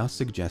analysis does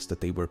suggest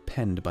that they were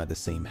penned by the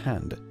same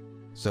hand.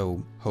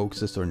 So,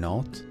 hoaxes or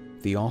not,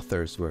 the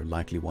authors were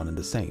likely one and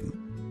the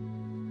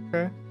same.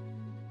 Okay.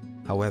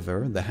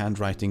 However, the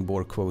handwriting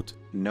bore quote,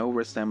 no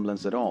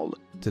resemblance at all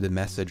to the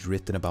message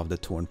written above the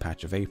torn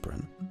patch of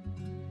apron.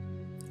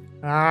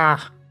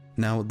 Ah.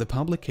 Now, the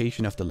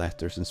publication of the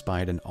letters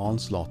inspired an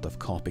onslaught of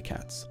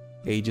copycats.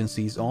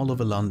 Agencies all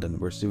over London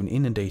were soon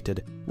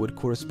inundated with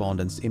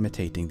correspondence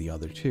imitating the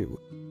other 2.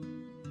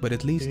 But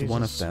at least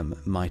one of them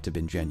might have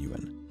been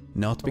genuine.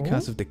 Not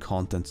because of the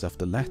contents of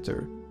the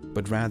letter,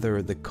 but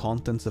rather the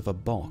contents of a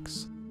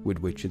box with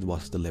which it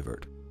was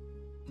delivered.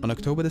 On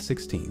October the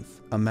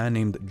 16th, a man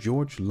named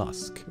George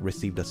Lusk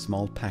received a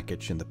small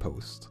package in the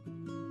post.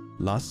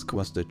 Lusk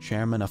was the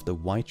chairman of the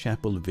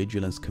Whitechapel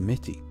Vigilance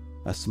Committee,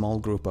 a small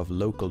group of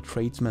local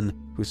tradesmen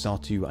who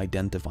sought to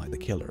identify the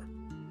killer.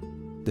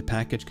 The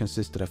package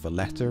consisted of a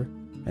letter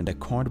and a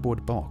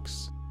cardboard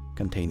box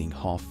containing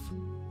half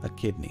a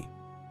kidney.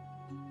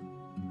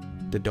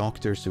 The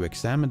doctors who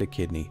examined the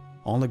kidney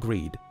all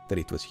agreed that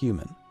it was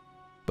human,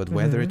 but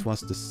whether it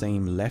was the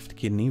same left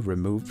kidney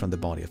removed from the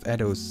body of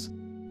Eddowes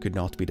could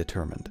not be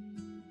determined.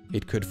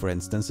 It could, for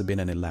instance, have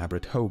been an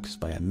elaborate hoax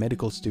by a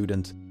medical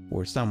student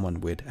or someone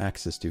with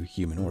access to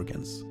human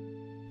organs.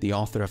 The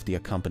author of the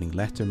accompanying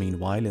letter,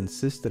 meanwhile,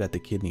 insisted that the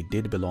kidney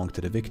did belong to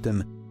the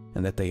victim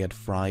and that they had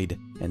fried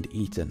and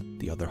eaten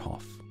the other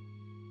half.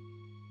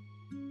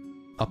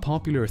 A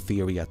popular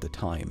theory at the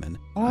time, and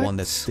one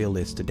that still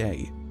is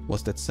today,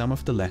 was that some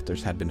of the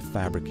letters had been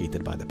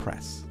fabricated by the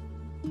press.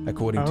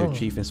 According to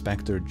Chief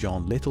Inspector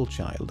John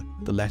Littlechild,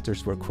 the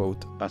letters were,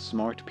 quote, a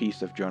smart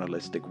piece of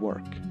journalistic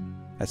work.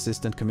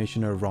 Assistant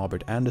Commissioner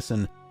Robert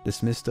Anderson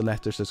dismissed the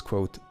letters as,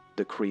 quote,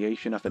 the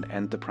creation of an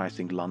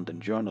enterprising London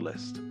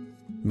journalist.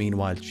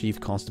 Meanwhile, Chief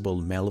Constable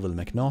Melville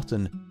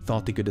McNaughton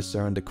thought he could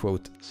discern the,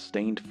 quote,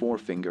 stained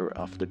forefinger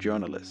of the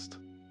journalist.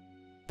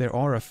 There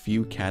are a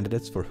few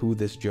candidates for who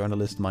this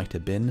journalist might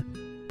have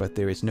been, but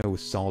there is no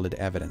solid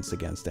evidence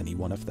against any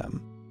one of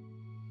them.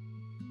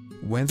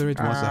 Whether it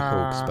was a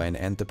hoax by an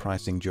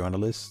enterprising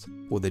journalist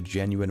or the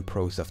genuine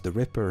prose of the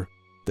Ripper,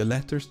 the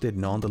letters did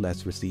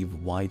nonetheless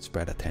receive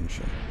widespread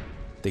attention.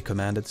 They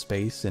commanded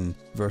space in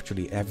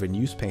virtually every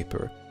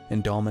newspaper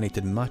and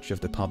dominated much of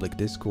the public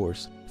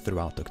discourse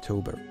throughout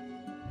October,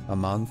 a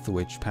month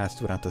which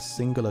passed without a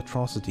single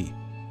atrocity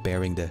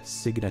bearing the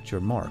signature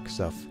marks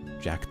of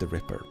Jack the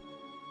Ripper.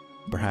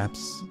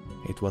 Perhaps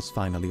it was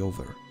finally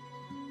over.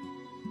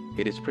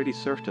 It is pretty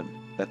certain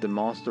that the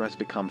master has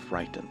become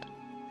frightened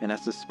and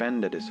has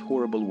suspended his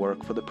horrible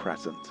work for the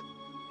present,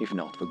 if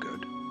not for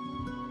good.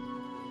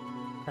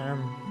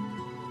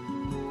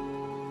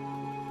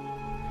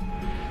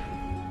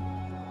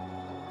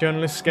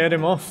 Journalist scared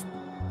him off.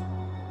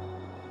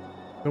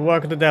 The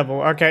work of the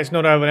devil. Okay, it's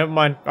not over. Never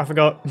mind. I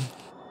forgot.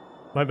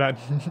 My bad.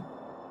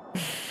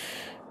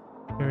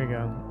 Here we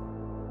go.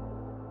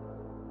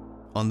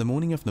 On the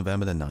morning of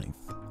November the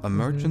 9th, a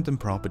merchant and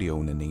property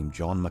owner named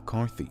John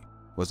McCarthy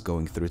was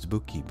going through his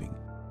bookkeeping.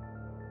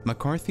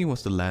 McCarthy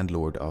was the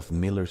landlord of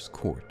Miller's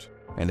Court,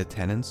 and the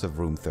tenants of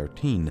room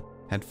 13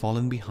 had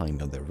fallen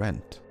behind on their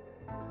rent.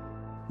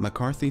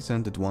 McCarthy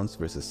sent at once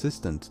for his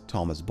assistant,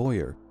 Thomas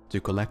Boyer,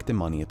 to collect the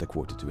money at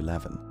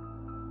 11:15.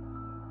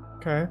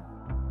 Okay.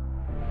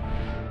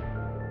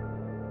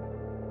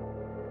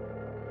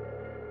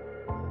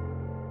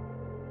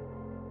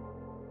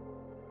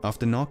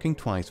 After knocking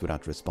twice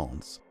without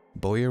response,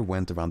 Boyer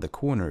went around the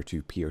corner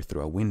to peer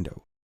through a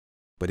window.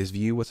 But his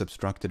view was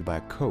obstructed by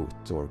a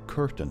coat or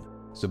curtain,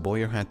 so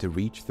Boyer had to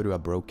reach through a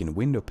broken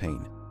window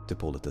pane to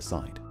pull it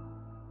aside.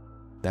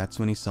 That's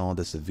when he saw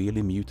the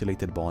severely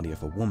mutilated body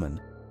of a woman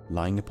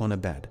lying upon a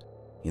bed,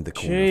 in the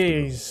corner of the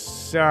room.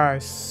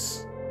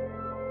 Jesus.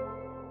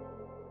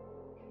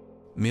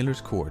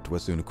 Miller's court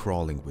was soon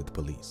crawling with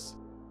police,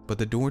 but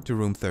the door to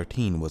room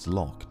 13 was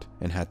locked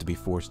and had to be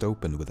forced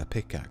open with a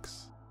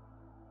pickaxe.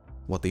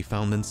 What they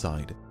found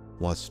inside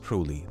was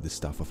truly the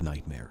stuff of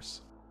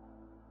nightmares.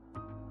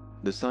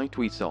 The sight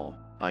we saw,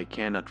 I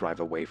cannot drive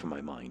away from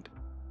my mind.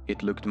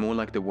 It looked more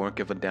like the work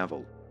of a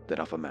devil than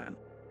of a man.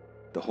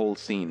 The whole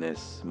scene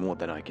is more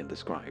than I can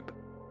describe.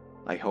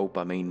 I hope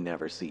I may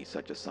never see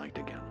such a sight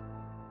again.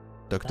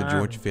 Dr.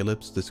 George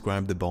Phillips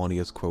described the body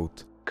as,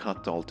 quote,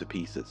 cut all to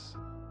pieces.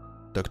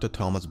 Dr.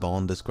 Thomas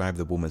Bond described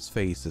the woman's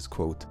face as,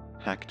 quote,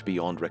 hacked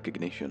beyond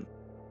recognition.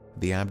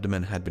 The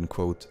abdomen had been,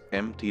 quote,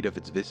 emptied of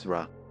its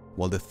viscera,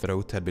 while the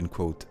throat had been,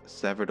 quote,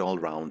 severed all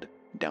round,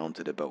 down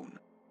to the bone.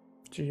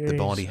 Jesus. The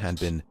body had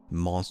been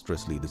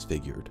monstrously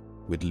disfigured,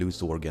 with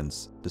loose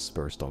organs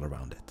dispersed all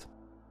around it.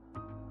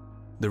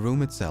 The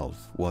room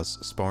itself was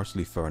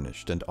sparsely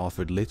furnished and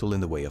offered little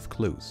in the way of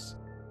clues.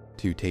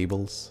 2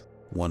 tables,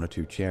 1 or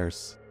 2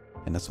 chairs,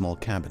 and a small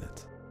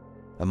cabinet.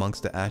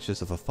 Amongst the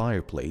ashes of a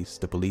fireplace,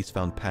 the police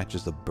found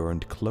patches of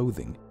burned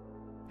clothing.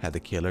 Had the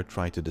killer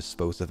tried to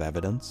dispose of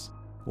evidence,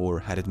 or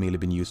had it merely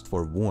been used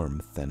for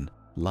warmth and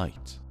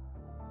light?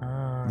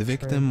 The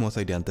victim was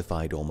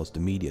identified almost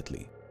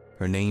immediately.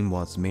 Her name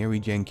was Mary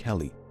Jane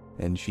Kelly,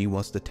 and she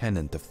was the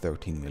tenant of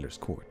 13 Miller's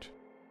Court.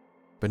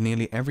 But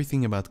nearly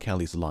everything about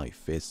Kelly's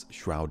life is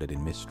shrouded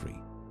in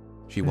mystery.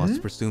 She was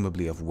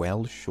presumably of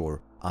Welsh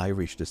or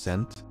Irish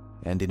descent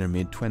and in her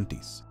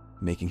mid-20s,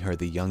 making her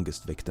the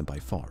youngest victim by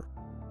far.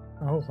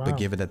 Oh, wow. But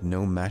given that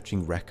no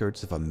matching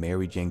records of a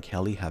Mary Jane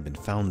Kelly have been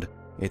found,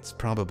 it's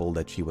probable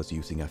that she was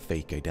using a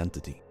fake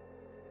identity.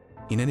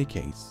 In any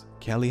case,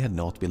 Kelly had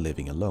not been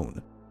living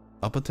alone.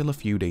 Up until a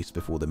few days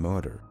before the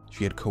murder,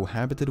 she had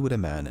cohabited with a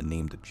man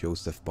named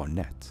Joseph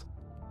Barnett.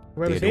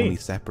 They had only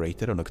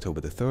separated on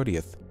October the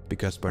 30th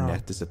because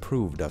Barnett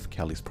disapproved of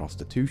Kelly's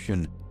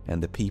prostitution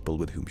and the people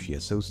with whom she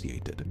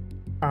associated.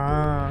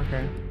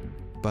 Okay.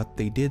 But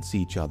they did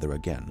see each other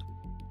again.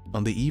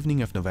 On the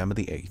evening of November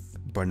the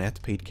 8th,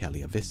 Barnett paid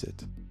Kelly a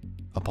visit.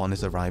 Upon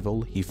his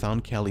arrival, he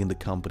found Kelly in the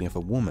company of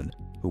a woman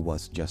who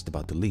was just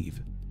about to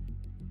leave.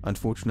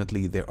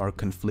 Unfortunately, there are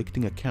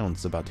conflicting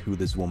accounts about who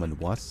this woman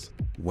was,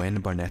 when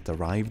Barnett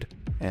arrived,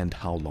 and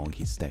how long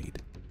he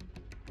stayed.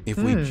 If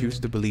we choose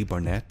to believe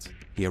Barnett,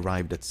 he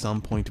arrived at some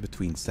point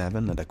between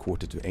 7 and a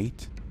quarter to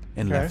 8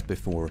 and left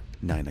before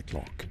 9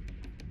 o'clock.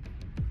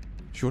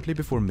 Shortly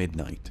before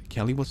midnight,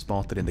 Kelly was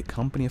spotted in the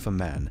company of a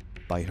man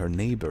by her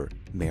neighbor,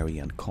 Mary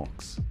Ann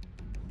Cox.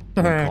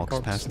 When Cox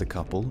passed the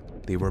couple,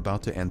 they were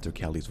about to enter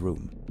Kelly's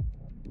room.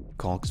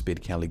 Cox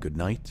bid Kelly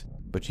goodnight,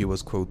 but she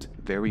was, quote,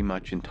 very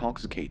much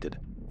intoxicated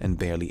and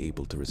barely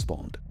able to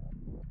respond.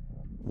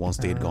 Once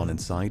they had gone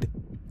inside,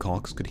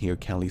 Cox could hear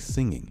Kelly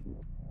singing.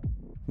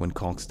 When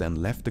Cox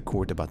then left the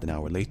court about an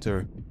hour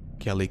later,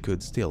 Kelly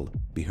could still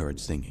be heard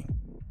singing.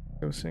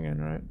 Still singing,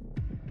 right?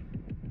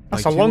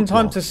 That's a long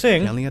time to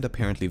sing. Kelly had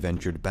apparently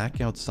ventured back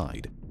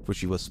outside, for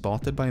she was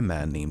spotted by a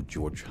man named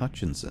George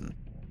Hutchinson.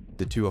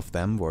 The two of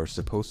them were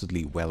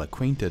supposedly well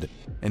acquainted,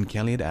 and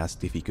Kelly had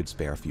asked if he could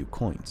spare a few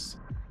coins.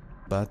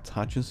 But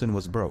Hutchinson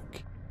was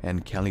broke,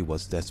 and Kelly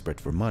was desperate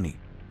for money,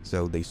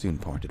 so they soon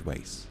parted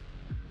ways.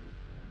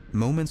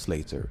 Moments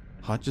later,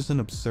 Hutchinson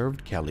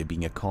observed Kelly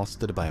being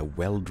accosted by a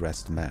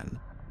well-dressed man.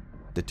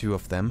 The two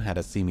of them had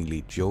a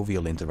seemingly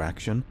jovial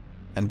interaction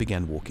and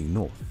began walking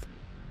north.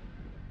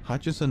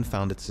 Hutchinson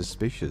found it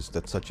suspicious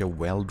that such a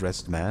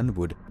well-dressed man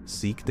would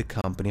seek the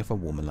company of a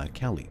woman like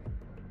Kelly.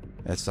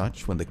 As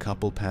such, when the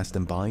couple passed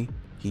him by,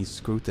 he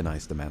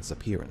scrutinized the man's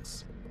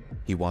appearance.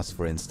 He was,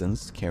 for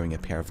instance, carrying a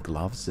pair of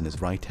gloves in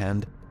his right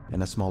hand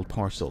and a small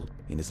parcel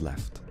in his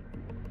left.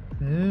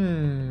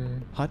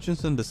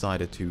 Hutchinson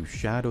decided to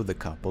shadow the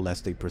couple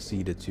as they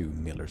proceeded to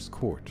Miller's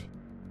Court.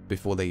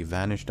 Before they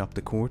vanished up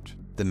the court,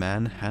 the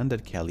man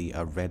handed Kelly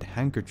a red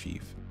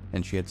handkerchief,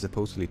 and she had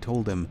supposedly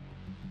told him,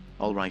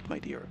 "All right, my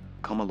dear,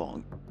 come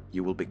along.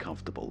 You will be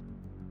comfortable."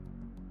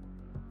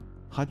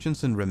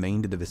 Hutchinson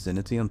remained in the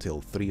vicinity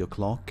until 3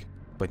 o'clock,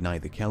 but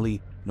neither Kelly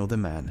nor the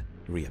man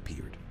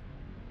reappeared.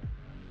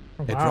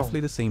 At roughly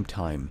the same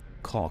time,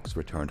 Cox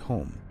returned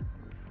home.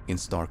 In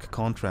stark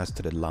contrast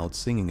to the loud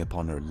singing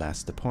upon her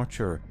last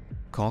departure,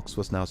 Cox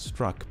was now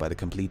struck by the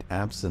complete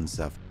absence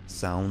of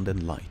sound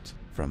and light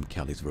from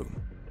Kelly's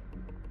room.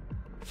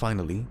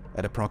 Finally,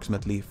 at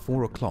approximately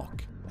 4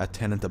 o'clock, a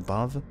tenant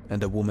above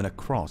and a woman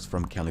across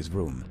from Kelly's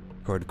room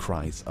heard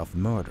cries of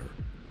murder.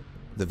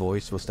 The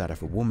voice was that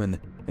of a woman,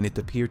 and it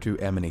appeared to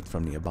emanate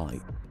from nearby.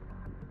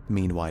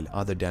 Meanwhile,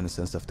 other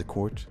denizens of the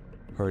court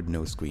heard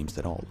no screams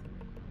at all.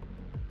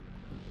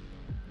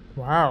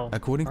 Wow.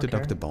 According to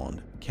Dr.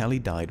 Bond, Kelly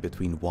died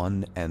between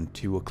 1 and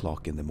 2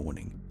 o'clock in the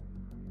morning.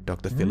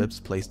 Dr. Phillips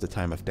placed the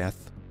time of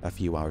death a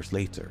few hours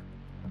later.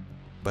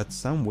 But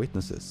some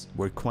witnesses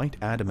were quite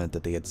adamant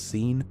that they had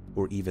seen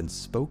or even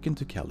spoken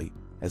to Kelly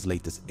as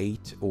late as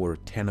 8 or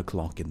 10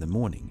 o'clock in the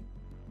morning.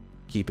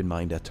 Keep in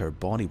mind that her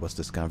body was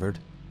discovered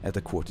at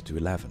a quarter to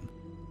 11.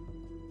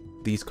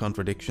 These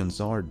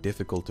contradictions are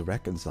difficult to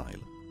reconcile,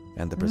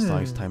 and the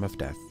precise time of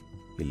death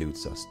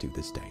eludes us to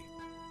this day.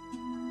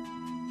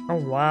 Oh,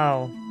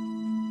 wow.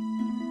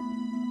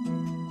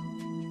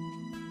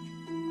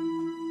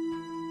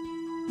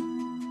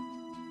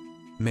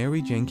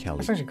 Mary Jane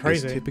Kelly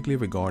is typically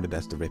regarded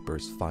as the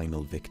Ripper's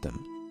final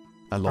victim.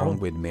 Along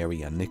with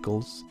Mary Ann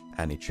Nichols,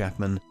 Annie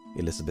Chapman,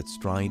 Elizabeth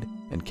Stride,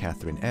 and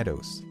Catherine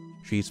Eddowes,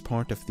 she is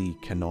part of the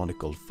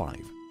canonical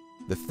five,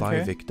 the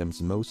five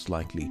victims most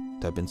likely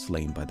to have been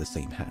slain by the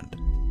same hand.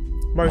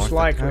 Most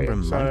likely. Martha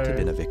Cabram might have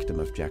been a victim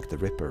of Jack the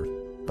Ripper,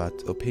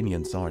 but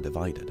opinions are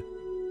divided.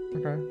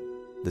 Okay.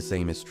 The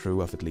same is true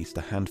of at least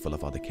a handful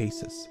of other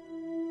cases.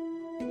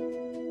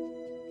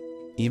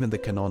 Even the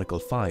canonical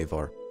five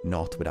are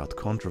not without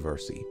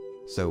controversy,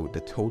 so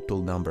the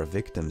total number of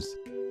victims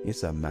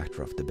is a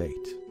matter of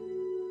debate.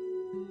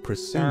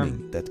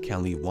 Presuming that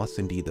Kelly was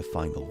indeed the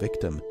final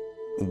victim,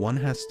 one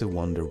has to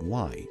wonder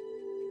why.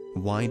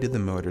 Why did the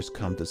murders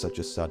come to such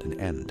a sudden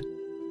end?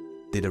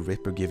 Did a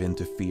Ripper give in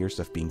to fears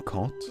of being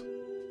caught?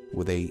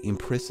 Were they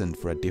imprisoned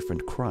for a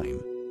different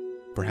crime?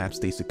 Perhaps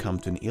they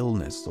succumbed to an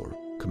illness or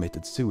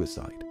committed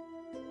suicide.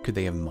 Could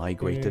they have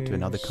migrated to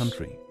another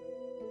country?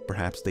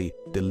 Perhaps they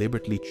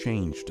deliberately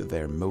changed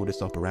their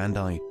modus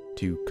operandi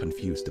to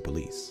confuse the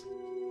police.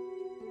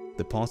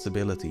 The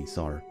possibilities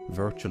are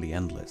virtually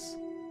endless,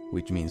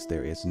 which means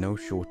there is no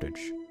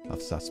shortage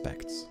of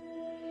suspects.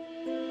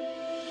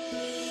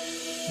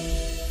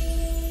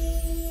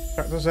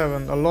 Chapter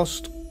 7. A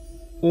lost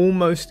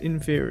almost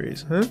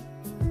inferiors, huh?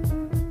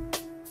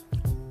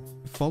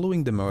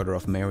 Following the murder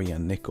of Mary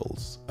Ann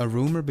Nichols, a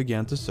rumor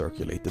began to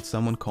circulate that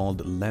someone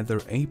called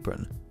Leather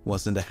Apron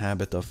was in the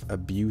habit of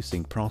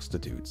abusing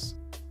prostitutes.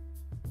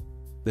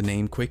 The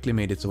name quickly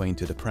made its way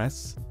into the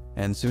press,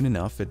 and soon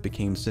enough it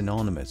became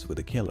synonymous with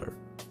the killer.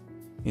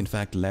 In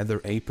fact,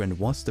 Leather Apron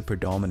was the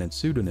predominant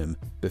pseudonym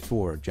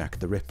before Jack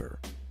the Ripper.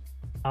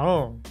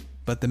 Oh.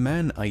 But the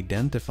man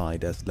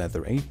identified as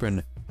Leather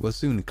Apron was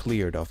soon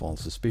cleared of all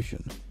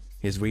suspicion.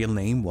 His real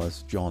name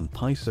was John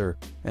Picer,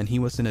 and he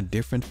was in a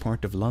different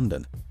part of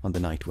London on the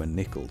night when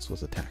Nichols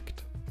was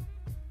attacked.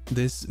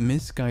 This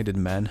misguided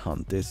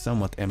manhunt is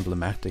somewhat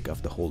emblematic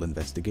of the whole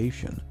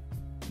investigation.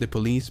 The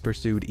police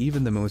pursued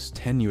even the most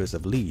tenuous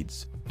of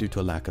leads due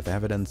to a lack of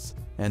evidence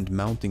and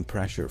mounting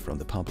pressure from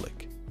the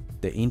public.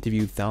 They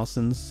interviewed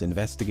thousands,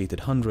 investigated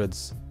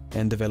hundreds,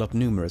 and developed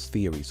numerous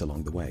theories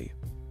along the way.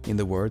 In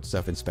the words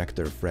of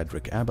Inspector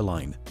Frederick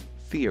Abeline,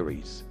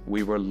 "Theories.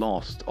 We were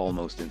lost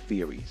almost in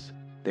theories.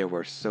 There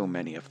were so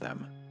many of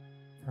them."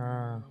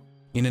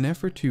 In an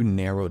effort to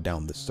narrow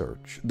down the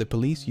search, the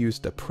police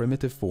used a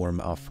primitive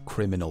form of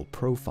criminal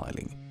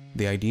profiling.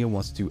 The idea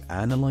was to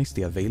analyze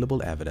the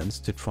available evidence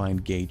to try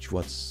and gauge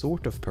what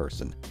sort of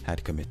person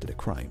had committed the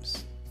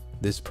crimes.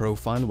 This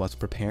profile was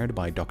prepared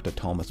by Dr.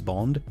 Thomas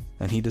Bond,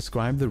 and he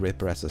described the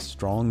Ripper as a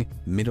strong,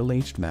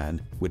 middle-aged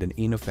man with an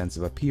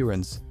inoffensive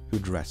appearance who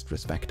dressed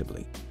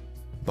respectably.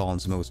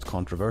 Bond's most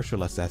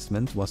controversial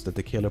assessment was that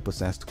the killer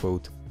possessed,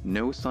 quote,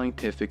 "no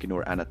scientific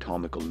nor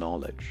anatomical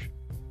knowledge."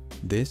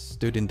 This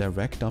stood in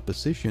direct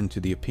opposition to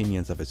the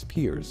opinions of his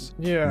peers,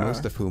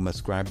 most of whom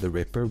ascribed the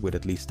Ripper with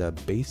at least a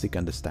basic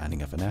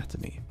understanding of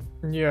anatomy.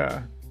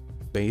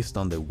 Based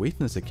on the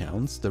witness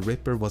accounts, the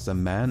Ripper was a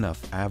man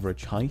of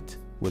average height,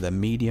 with a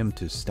medium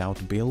to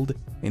stout build,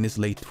 in his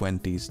late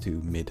 20s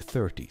to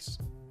mid-30s.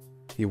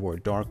 He wore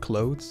dark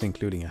clothes,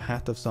 including a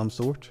hat of some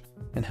sort,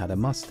 and had a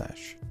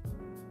mustache.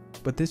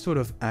 But this sort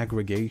of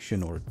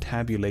aggregation or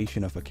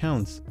tabulation of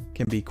accounts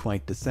can be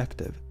quite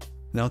deceptive.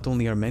 Not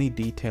only are many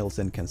details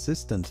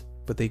inconsistent,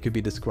 but they could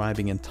be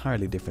describing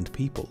entirely different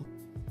people.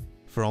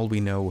 For all we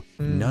know,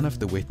 none of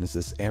the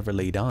witnesses ever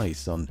laid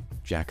eyes on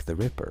Jack the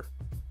Ripper.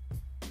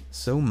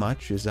 So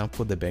much is up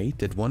for debate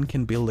that one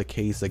can build a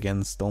case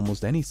against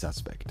almost any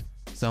suspect.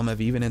 Some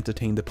have even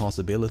entertained the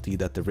possibility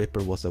that the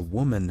Ripper was a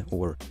woman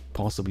or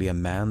possibly a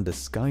man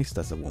disguised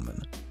as a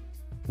woman.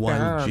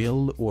 While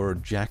Jill or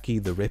Jackie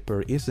the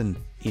Ripper is an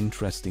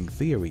interesting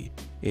theory,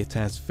 it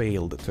has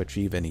failed to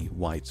achieve any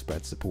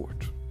widespread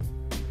support.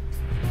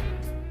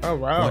 Oh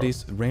wow. What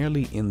is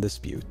rarely in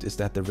dispute is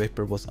that the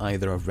Ripper was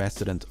either a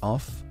resident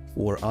of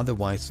or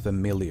otherwise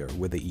familiar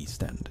with the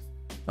East End.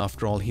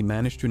 After all, he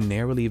managed to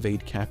narrowly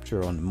evade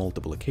capture on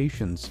multiple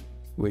occasions,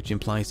 which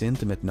implies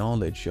intimate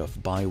knowledge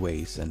of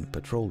byways and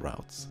patrol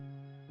routes.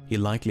 He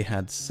likely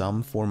had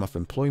some form of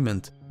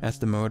employment, as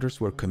the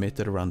murders were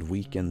committed around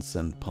weekends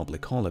and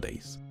public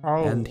holidays,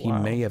 and he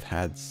may have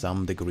had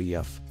some degree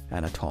of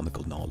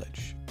anatomical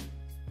knowledge.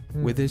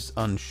 With this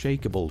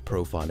unshakable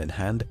profile in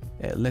hand,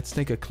 let's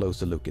take a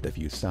closer look at a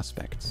few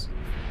suspects.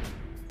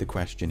 The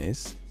question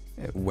is,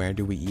 where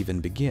do we even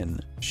begin?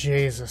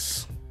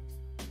 Jesus.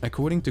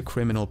 According to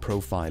criminal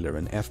profiler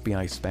and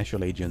FBI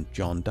Special Agent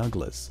John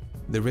Douglas,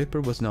 the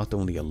Ripper was not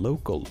only a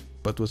local,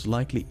 but was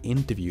likely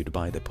interviewed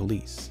by the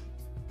police.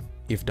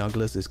 If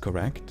Douglas is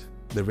correct,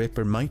 the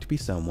Ripper might be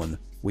someone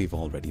we've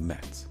already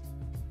met.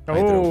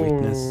 Either a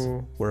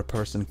witness or a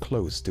person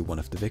close to one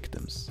of the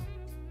victims.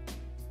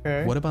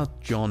 What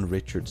about John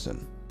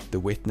Richardson, the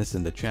witness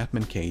in the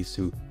Chapman case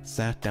who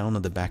sat down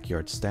on the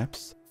backyard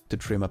steps to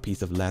trim a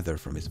piece of leather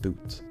from his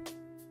boot?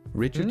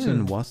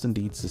 Richardson was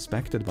indeed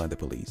suspected by the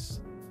police,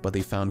 but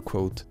they found,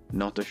 quote,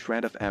 not a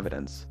shred of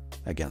evidence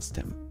against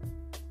him.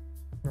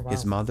 Oh, wow.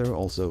 His mother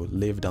also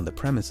lived on the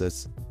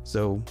premises,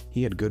 so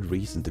he had good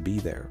reason to be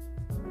there.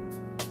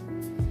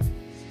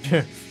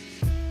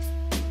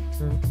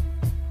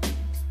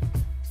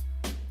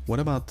 What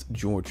about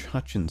George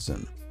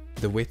Hutchinson,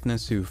 the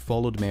witness who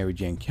followed Mary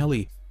Jane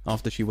Kelly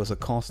after she was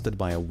accosted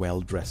by a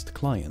well-dressed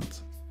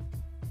client?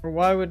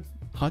 Why would...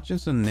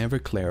 Hutchinson never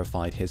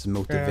clarified his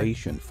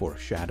motivation for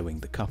shadowing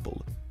the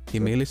couple. He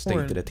merely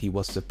stated that he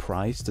was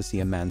surprised to see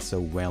a man so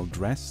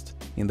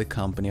well-dressed in the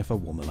company of a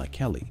woman like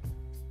Kelly.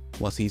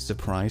 Was he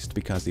surprised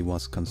because he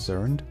was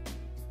concerned?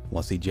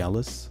 Was he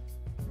jealous?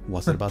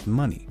 Was it about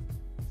money?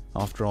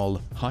 After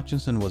all,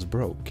 Hutchinson was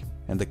broke,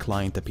 and the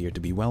client appeared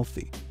to be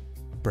wealthy.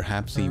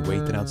 Perhaps he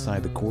waited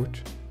outside the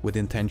court with the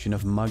intention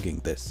of mugging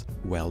this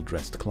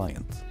well-dressed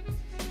client.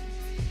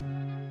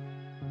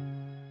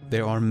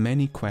 There are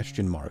many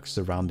question marks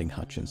surrounding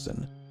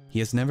Hutchinson. He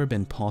has never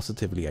been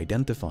positively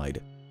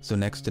identified, so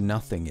next to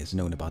nothing is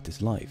known about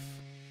his life.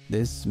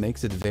 This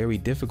makes it very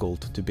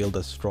difficult to build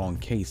a strong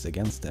case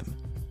against him.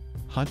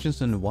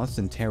 Hutchinson was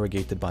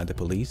interrogated by the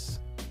police,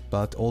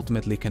 but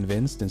ultimately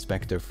convinced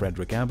Inspector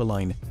Frederick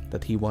Abeline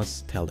that he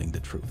was telling the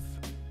truth.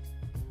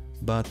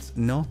 But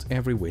not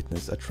every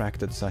witness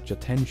attracted such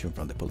attention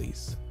from the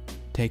police.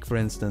 Take for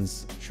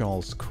instance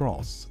Charles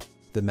Cross,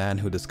 the man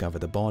who discovered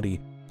the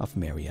body of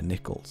Marianne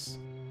Nichols.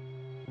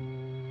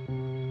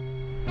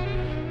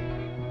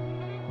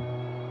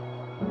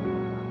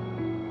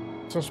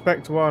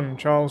 Suspect 1,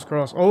 Charles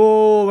Cross.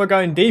 Oh, we're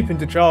going deep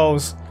into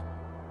Charles.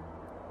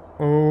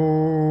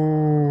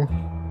 Oh.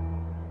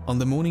 On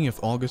the morning of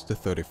August the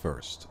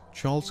 31st,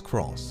 Charles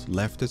Cross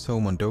left his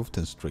home on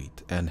Doveton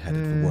Street and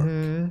headed for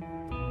work.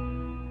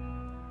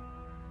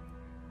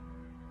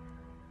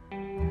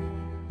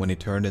 When he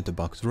turned into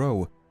Bucks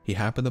Row, he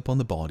happened upon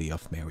the body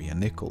of Marianne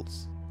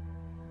Nichols.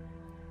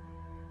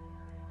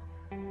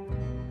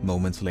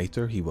 Moments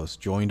later, he was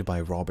joined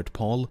by Robert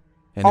Paul,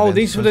 and oh,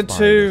 these were the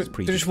two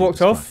that just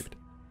walked off?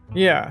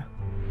 Yeah.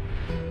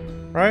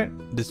 Right?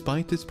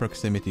 Despite his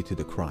proximity to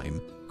the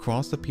crime,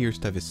 Cross appears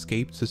to have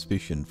escaped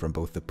suspicion from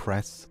both the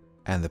press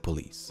and the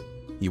police.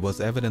 He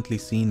was evidently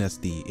seen as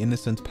the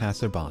innocent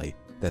passerby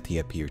that he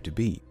appeared to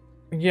be.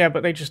 Yeah,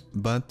 but they just...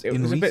 But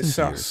in recent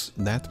years,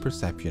 that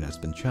perception has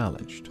been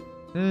challenged.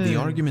 The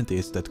argument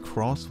is that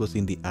Cross was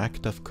in the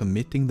act of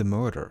committing the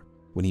murder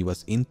when he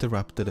was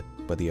interrupted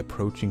by the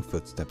approaching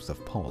footsteps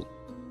of Paul.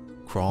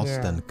 Cross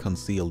then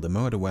concealed the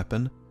murder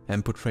weapon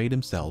and portrayed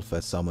himself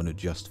as someone who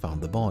just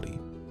found the body.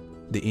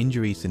 The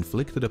injuries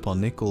inflicted upon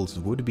Nichols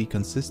would be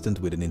consistent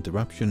with an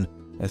interruption,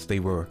 as they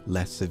were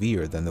less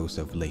severe than those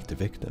of later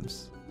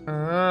victims.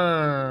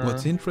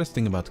 What's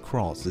interesting about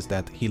Cross is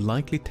that he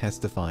likely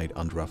testified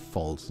under a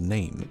false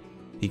name.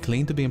 He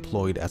claimed to be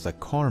employed as a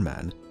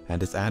carman, and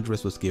his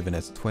address was given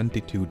as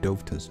 22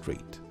 Doveton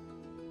Street.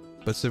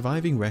 But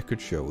surviving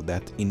records show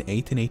that in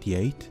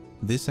 1888,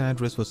 this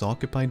address was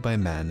occupied by a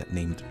man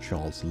named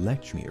Charles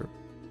Lechmere.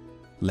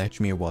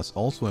 Lechmere was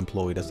also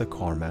employed as a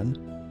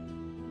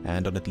carman,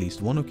 and on at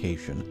least one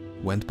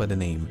occasion went by the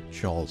name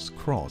Charles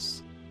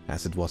Cross,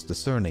 as it was the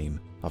surname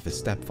of his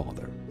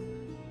stepfather.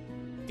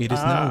 It is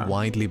now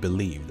widely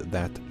believed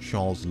that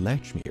Charles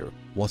Lechmere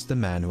was the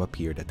man who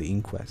appeared at the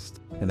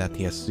inquest, and that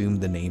he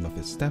assumed the name of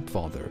his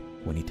stepfather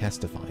when he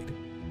testified.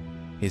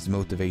 His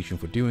motivation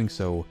for doing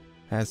so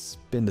has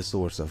been the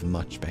source of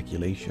much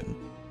speculation.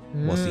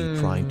 Was he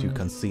trying to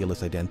conceal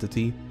his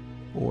identity,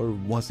 or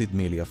was it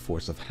merely a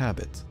force of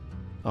habit?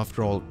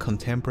 After all,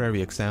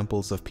 contemporary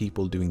examples of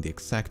people doing the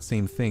exact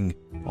same thing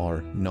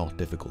are not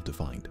difficult to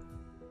find.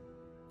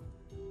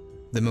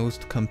 The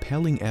most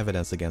compelling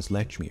evidence against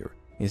Lechmere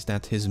is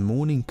that his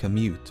morning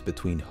commute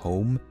between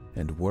home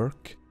and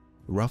work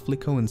roughly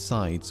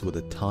coincides with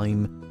the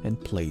time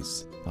and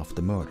place of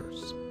the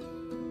murders.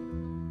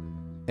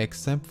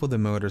 Except for the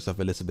murders of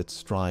Elizabeth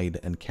Stride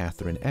and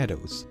Catherine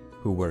Eddowes,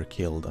 who were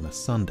killed on a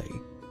Sunday,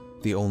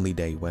 the only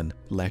day when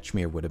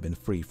Lechmere would have been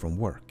free from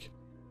work.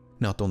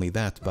 Not only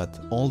that, but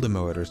all the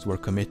murders were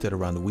committed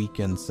around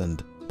weekends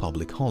and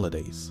public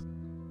holidays.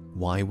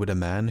 Why would a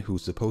man who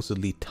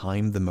supposedly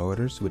timed the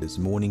murders with his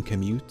morning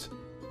commute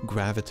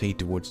gravitate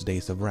towards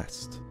days of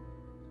rest?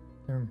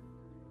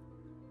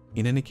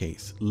 In any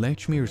case,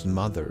 Lechmere's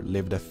mother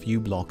lived a few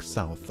blocks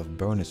south of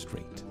Berners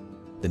Street,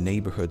 the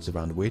neighborhoods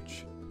around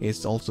which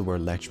is also where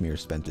Lechmere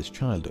spent his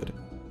childhood.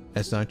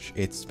 As such,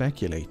 it's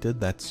speculated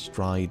that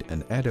Stride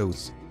and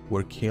Eddowes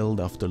were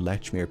killed after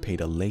Lechmere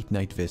paid a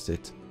late-night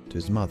visit to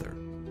his mother.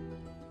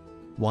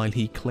 While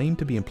he claimed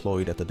to be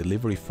employed at a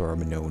delivery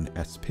firm known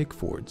as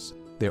Pickford's,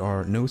 there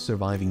are no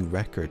surviving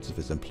records of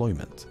his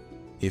employment.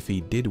 If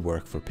he did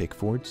work for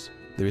Pickford's,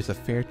 there is a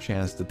fair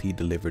chance that he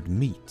delivered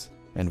meat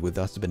and would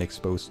thus have been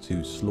exposed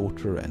to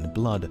slaughter and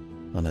blood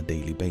on a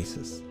daily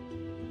basis.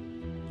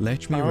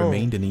 Lechmere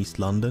remained in East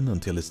London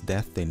until his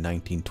death in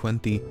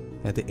 1920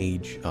 at the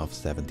age of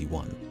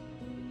 71.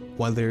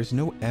 While there is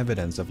no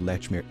evidence of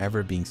Lechmere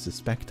ever being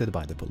suspected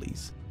by the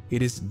police,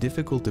 it is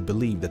difficult to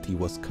believe that he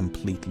was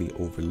completely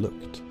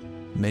overlooked.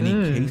 Many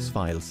case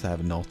files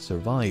have not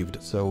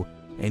survived, so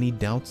any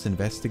doubts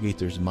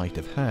investigators might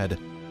have had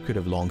could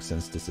have long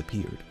since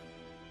disappeared.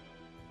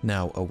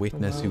 Now, a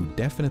witness who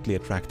definitely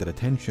attracted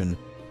attention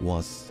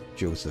was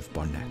Joseph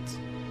Barnett.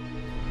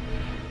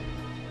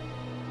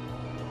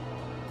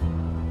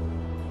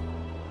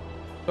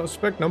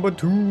 Suspect number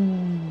 2.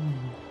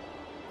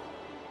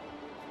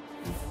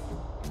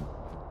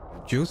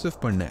 Joseph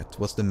Barnett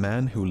was the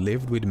man who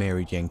lived with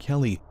Mary Jane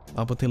Kelly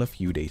up until a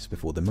few days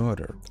before the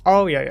murder.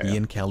 Oh, yeah. He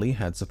and Kelly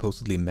had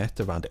supposedly met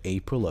around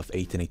April of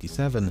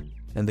 1887,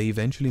 and they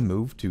eventually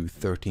moved to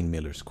 13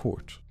 Miller's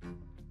Court.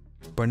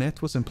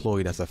 Barnett was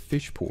employed as a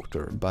fish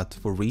porter, but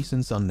for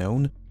reasons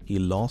unknown, he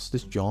lost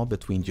his job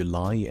between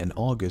July and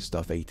August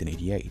of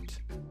 1888.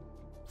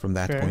 From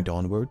that point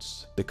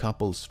onwards, the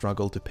couple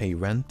struggled to pay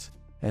rent,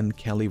 and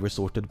Kelly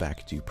resorted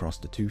back to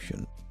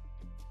prostitution.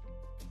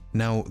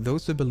 Now,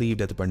 those who believe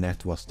that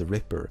Barnett was the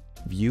Ripper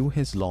view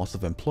his loss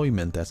of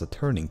employment as a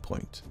turning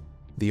point.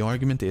 The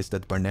argument is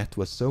that Barnett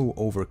was so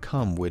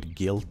overcome with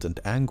guilt and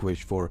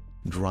anguish for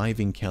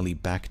driving Kelly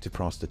back to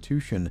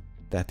prostitution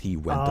that he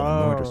went on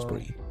a murder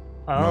spree,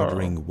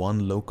 murdering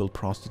one local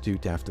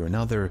prostitute after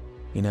another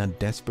in a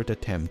desperate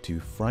attempt to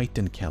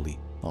frighten Kelly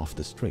off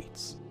the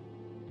streets.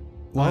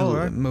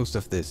 While most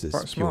of this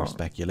is pure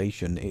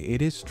speculation,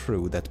 it is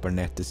true that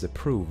Barnett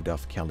disapproved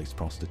of Kelly's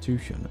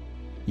prostitution.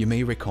 You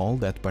may recall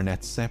that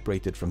Barnett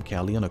separated from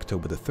Kelly on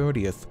October the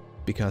 30th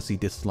because he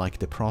disliked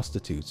the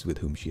prostitutes with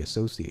whom she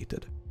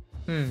associated.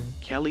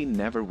 Kelly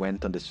never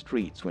went on the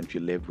streets when she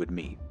lived with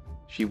me.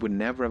 She would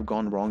never have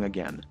gone wrong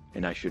again,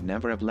 and I should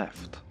never have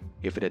left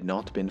if it had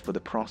not been for the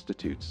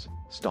prostitutes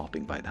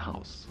stopping by the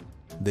house.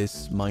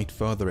 This might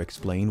further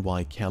explain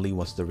why Kelly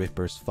was the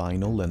Ripper's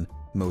final and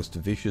most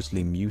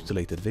viciously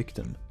mutilated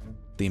victim,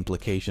 the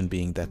implication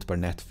being that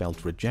Barnett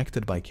felt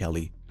rejected by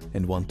Kelly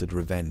and wanted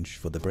revenge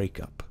for the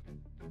breakup.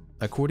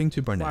 According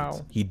to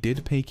Barnett, he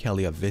did pay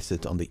Kelly a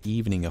visit on the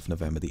evening of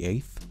November the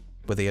 8th,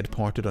 but they had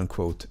parted on,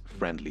 quote,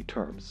 friendly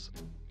terms.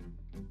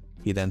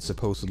 He then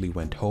supposedly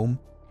went home,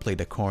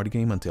 played a card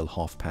game until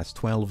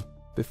 12:30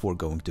 before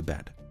going to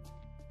bed.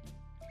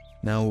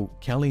 Now,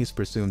 Kelly is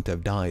presumed to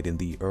have died in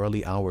the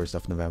early hours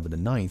of November the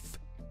 9th,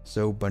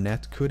 so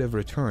Barnett could have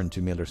returned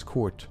to Miller's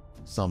Court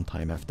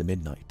sometime after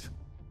midnight.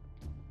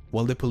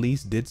 While the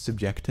police did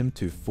subject him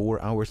to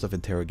 4 hours of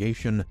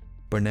interrogation,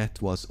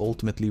 Barnett was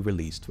ultimately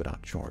released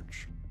without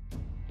charge.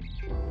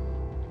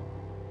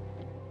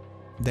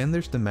 Then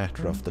there's the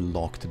matter of the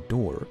locked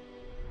door.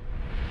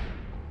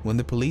 When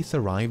the police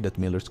arrived at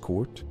Miller's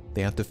Court,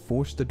 they had to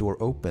force the door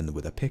open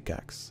with a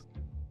pickaxe.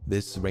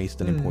 This raised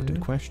an important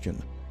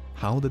question.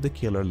 How did the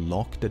killer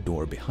lock the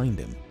door behind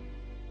him?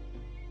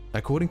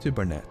 According to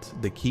Barnett,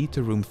 the key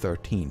to room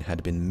 13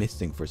 had been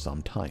missing for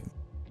some time.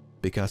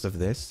 Because of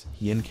this,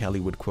 he and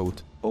Kelly would,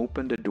 quote,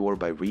 open the door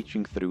by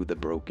reaching through the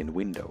broken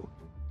window.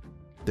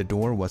 The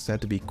door was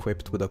said to be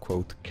equipped with a,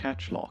 quote,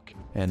 catch lock,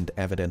 and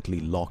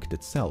evidently locked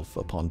itself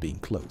upon being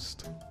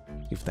closed.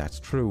 If that's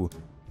true,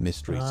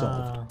 mystery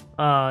solved.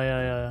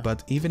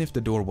 But even if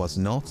the door was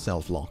not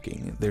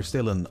self-locking, there's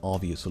still an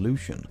obvious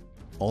solution.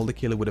 All the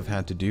killer would have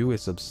had to do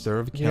is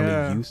observe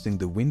Kelly using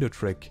the window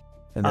trick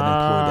and then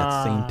employ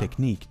that same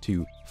technique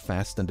to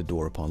fasten the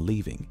door upon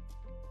leaving.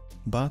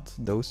 But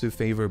those who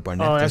favor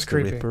Barnett as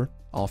the Ripper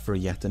offer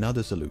yet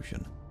another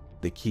solution.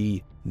 The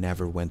key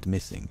never went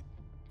missing.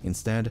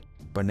 Instead,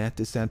 Barnett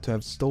is said to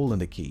have stolen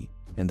the key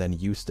and then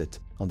used it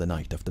on the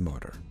night of the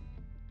murder.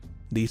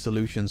 These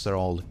solutions are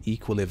all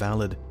equally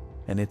valid,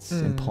 and it's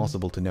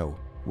impossible to know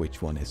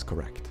which one is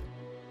correct.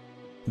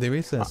 There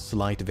is a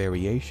slight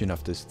variation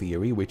of this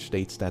theory which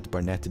states that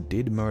Barnett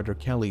did murder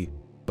Kelly,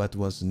 but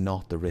was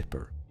not the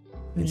Ripper.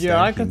 Instead,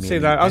 I can see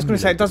that. I was going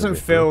to say it doesn't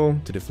feel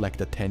to deflect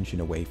attention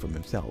away from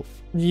himself.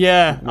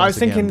 Yeah, I was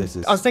thinking this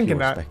is that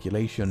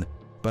speculation.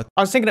 But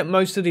I was thinking that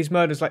most of these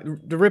murders, like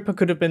the Ripper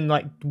could have been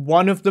like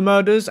one of the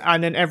murders,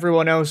 and then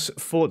everyone else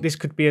thought this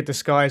could be a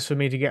disguise for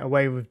me to get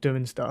away with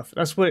doing stuff.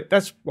 That's what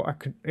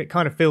it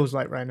kind of feels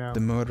like right now. The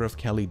murder of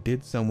Kelly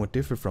did somewhat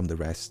differ from the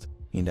rest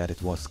in that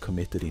it was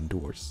committed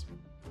indoors.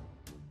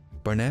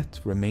 Barnett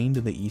remained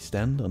in the East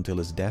End until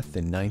his death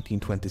in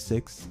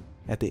 1926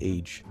 at the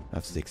age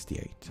of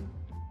 68.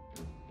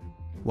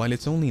 While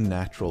it's only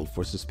natural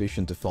for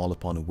suspicion to fall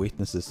upon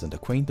witnesses and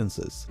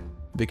acquaintances,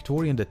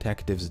 Victorian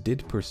detectives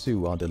did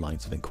pursue other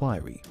lines of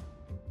inquiry.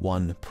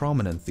 One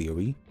prominent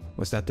theory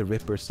was that the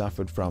Ripper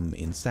suffered from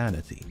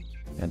insanity,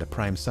 and a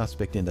prime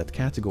suspect in that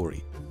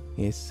category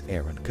is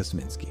Aaron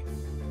Kosminski.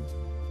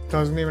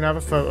 Doesn't even have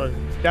a photo.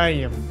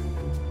 Damn.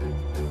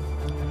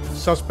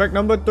 Suspect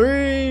number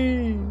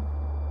 3!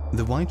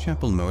 The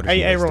Whitechapel murder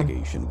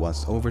investigation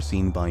was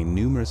overseen by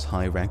numerous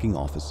high-ranking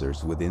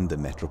officers within the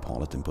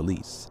Metropolitan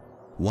Police.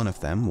 One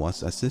of them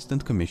was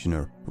Assistant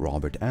Commissioner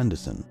Robert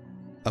Anderson.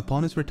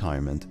 Upon his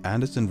retirement,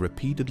 Anderson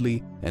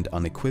repeatedly and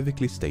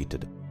unequivocally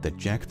stated that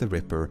Jack the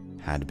Ripper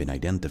had been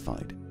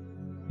identified.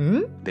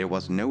 There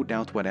was no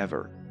doubt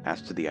whatever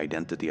as to the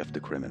identity of the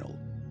criminal.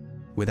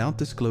 Without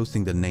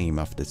disclosing the name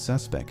of the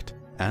suspect,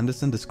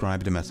 Anderson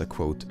described him as a,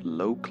 quote,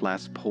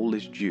 low-class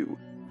Polish Jew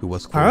who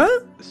was,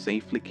 quote,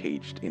 safely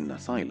caged in an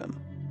asylum.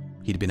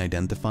 He'd been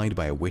identified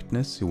by a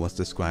witness who was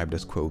described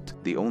as, quote,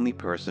 the only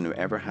person who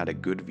ever had a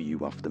good view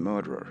of the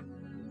murderer.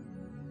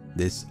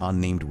 This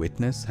unnamed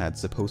witness had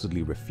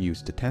supposedly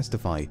refused to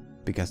testify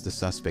because the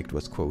suspect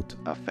was, quote,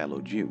 a fellow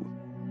Jew.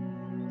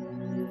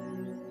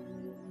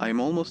 I am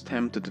almost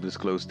tempted to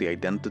disclose the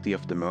identity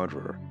of the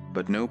murderer,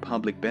 but no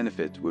public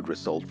benefit would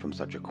result from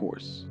such a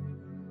course.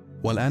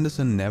 While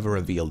Anderson never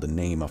revealed the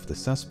name of the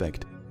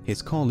suspect,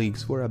 his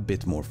colleagues were a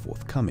bit more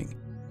forthcoming.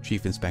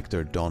 Chief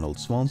Inspector Donald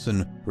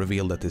Swanson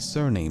revealed that his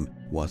surname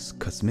was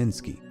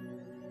Kosminski.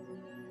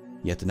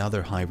 Yet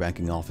another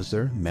high-ranking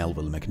officer,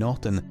 Melville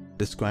McNaughton,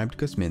 described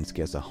Kosminski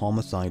as a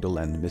homicidal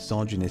and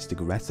misogynistic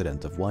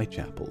resident of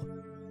Whitechapel.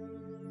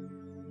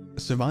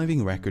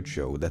 Surviving records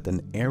show that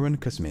an Aaron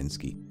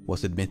Kosminski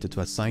was admitted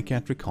to a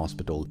psychiatric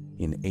hospital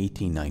in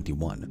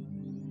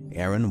 1891.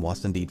 Aaron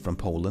was indeed from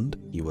Poland,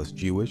 he was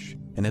Jewish,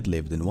 and had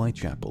lived in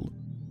Whitechapel.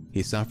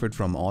 He suffered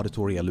from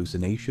auditory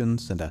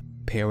hallucinations and a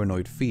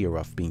paranoid fear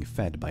of being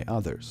fed by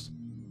others.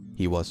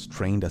 He was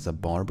trained as a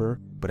barber,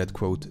 but had,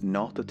 quote,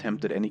 not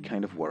attempted any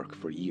kind of work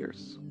for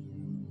years.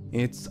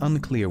 It's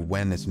unclear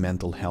when his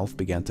mental health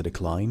began to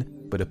decline,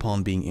 but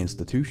upon being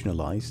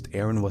institutionalized,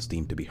 Aaron was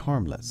deemed to be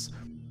harmless.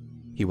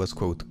 He was,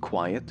 quote,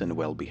 quiet and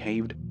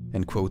well-behaved,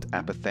 and, quote,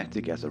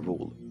 apathetic as a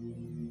rule.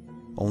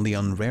 Only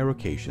on rare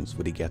occasions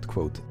would he get,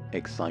 quote,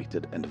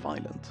 excited and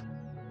violent.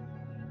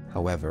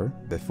 However,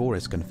 before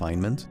his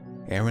confinement,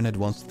 Aaron had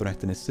once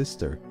threatened his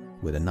sister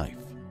with a knife.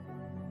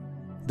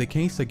 The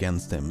case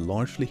against him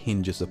largely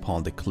hinges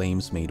upon the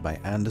claims made by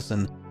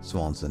Anderson,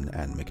 Swanson,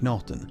 and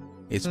McNaughton,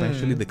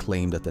 especially the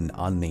claim that an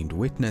unnamed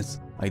witness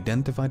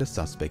identified a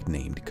suspect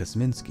named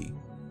Kosminski.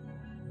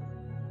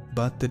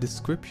 But the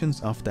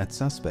descriptions of that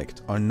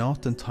suspect are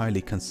not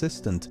entirely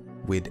consistent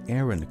with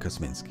Aaron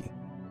Kosminski.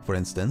 For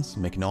instance,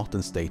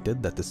 McNaughton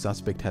stated that the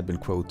suspect had been,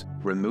 quote,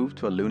 removed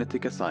to a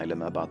lunatic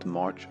asylum about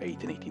March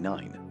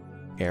 1889.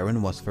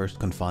 Aaron was first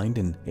confined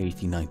in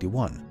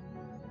 1891.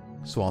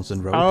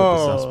 Swanson wrote that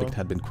the suspect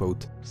had been,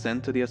 quote,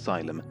 sent to the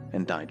asylum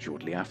and died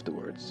shortly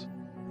afterwards.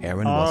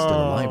 Aaron was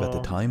still alive at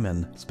the time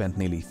and spent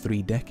nearly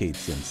 3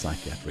 decades in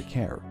psychiatric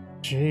care.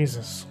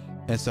 Jesus.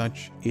 As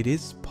such, it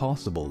is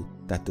possible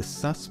that the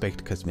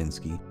suspect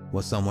Kosminski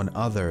was someone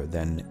other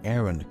than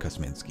Aaron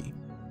Kosminski.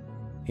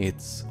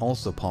 It's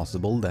also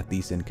possible that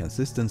these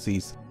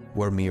inconsistencies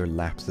were mere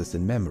lapses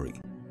in memory.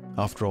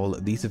 After all,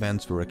 these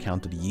events were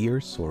recounted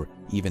years or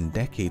even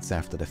decades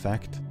after the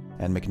fact,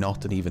 and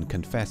McNaughton even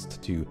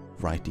confessed to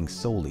writing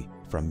solely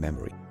from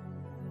memory.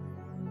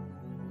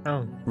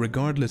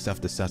 Regardless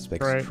of the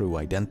suspect's true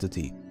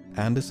identity,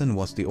 Anderson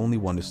was the only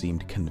one who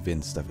seemed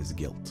convinced of his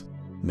guilt.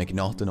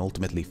 McNaughton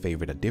ultimately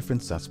favored a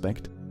different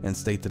suspect and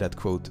stated that,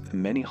 quote,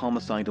 many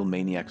homicidal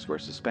maniacs were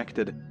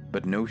suspected,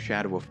 but no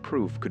shadow of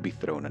proof could be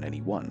thrown on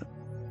any one.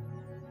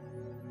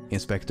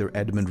 Inspector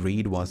Edmund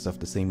Reed was of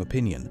the same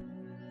opinion.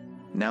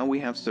 Now we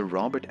have Sir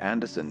Robert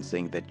Anderson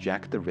saying that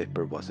Jack the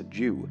Ripper was a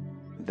Jew.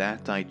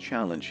 That I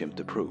challenge him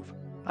to prove.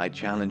 I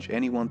challenge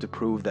anyone to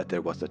prove that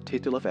there was a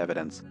tittle of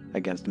evidence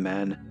against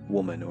man,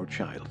 woman, or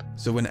child.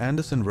 So when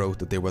Anderson wrote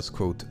that there was,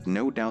 quote,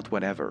 no doubt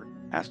whatever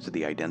as to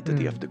the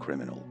identity of the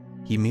criminal,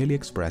 he merely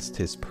expressed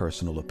his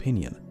personal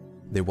opinion.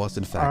 There was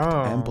in fact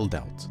ample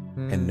doubt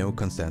and no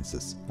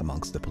consensus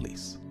amongst the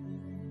police.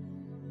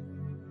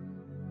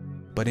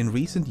 But in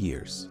recent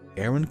years,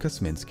 Aaron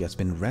Kosminski has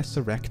been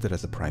resurrected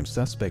as a prime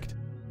suspect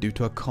due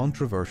to a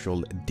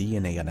controversial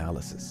DNA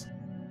analysis.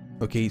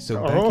 Okay, so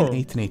back in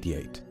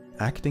 1888,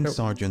 Acting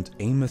Sergeant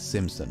Amos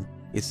Simpson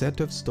is said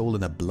to have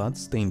stolen a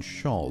blood-stained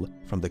shawl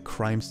from the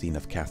crime scene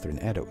of Catherine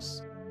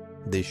Eddowes.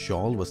 This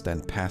shawl was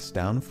then passed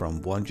down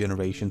from one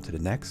generation to the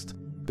next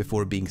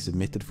before being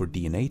submitted for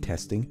DNA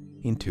testing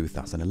in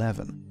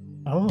 2011.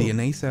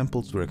 DNA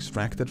samples were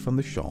extracted from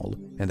the shawl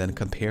and then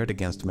compared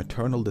against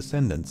maternal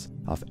descendants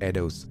of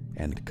Eddowes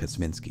and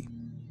Kosminski.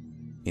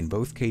 In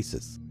both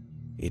cases,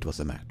 it was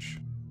a match.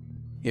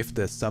 If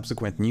the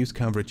subsequent news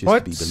coverage is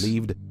to be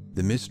believed,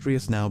 the mystery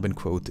has now been,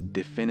 quote,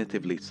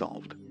 definitively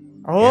solved.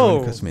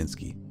 Aaron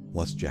Kosminski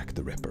was Jack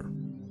the Ripper.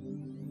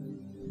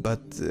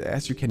 But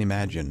as you can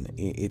imagine,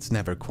 it's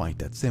never quite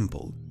that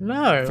simple.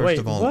 No, First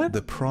of all,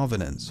 the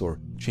provenance or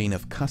chain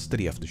of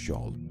custody of the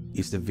shawl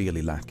is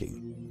severely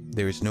lacking.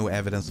 There is no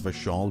evidence of a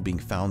shawl being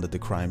found at the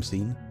crime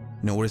scene,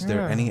 nor is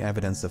there any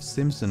evidence of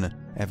Simpson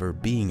ever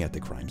being at the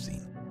crime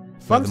scene.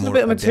 Once the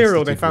bit of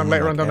material they found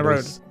later on down the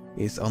road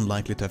is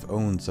unlikely to have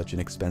owned such an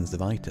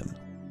expensive item.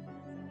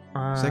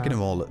 Second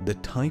of all, the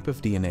type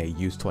of DNA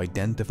used to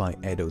identify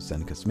Eddowes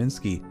and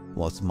Kosminski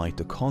was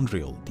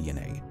mitochondrial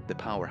DNA, the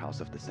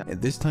powerhouse of the cell.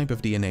 This type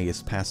of DNA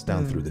is passed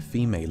down through the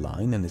female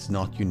line and is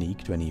not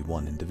unique to any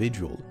one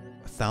individual.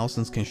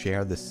 Thousands can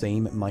share the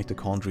same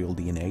mitochondrial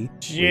DNA,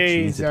 which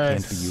means it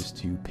can't be used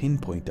to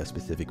pinpoint a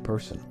specific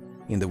person.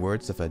 In the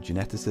words of a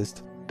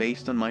geneticist,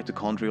 based on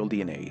mitochondrial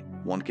DNA,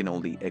 one can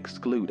only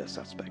exclude a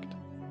suspect.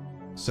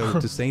 So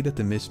to say that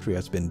the mystery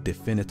has been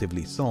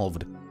definitively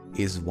solved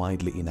is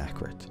widely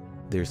inaccurate.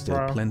 There's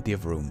still plenty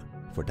of room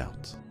for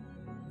doubt.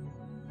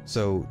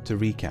 So, to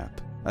recap,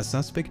 a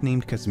suspect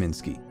named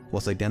Kosminski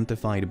was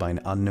identified by an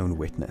unknown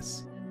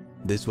witness.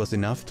 This was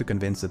enough to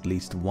convince at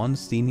least one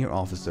senior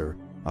officer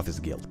of his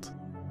guilt.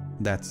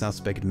 That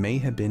suspect may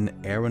have been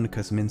Aaron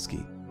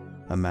Kosminski,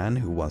 a man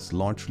who was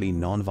largely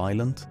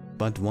non-violent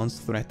but once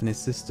threatened his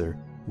sister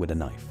with a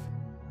knife.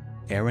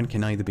 Aaron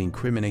can neither be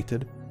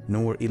incriminated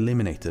nor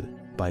eliminated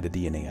by the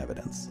DNA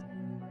evidence.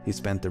 He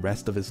spent the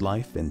rest of his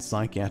life in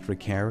psychiatric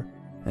care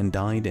and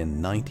died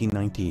in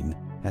 1919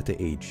 at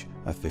the age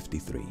of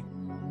 53.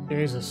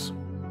 Jesus.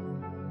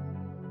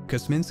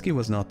 Kosminski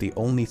was not the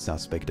only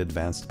suspect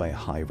advanced by a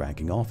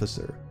high-ranking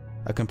officer.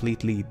 A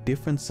completely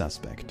different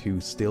suspect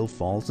who still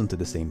falls into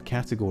the same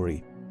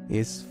category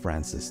is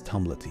Francis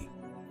Tumblety.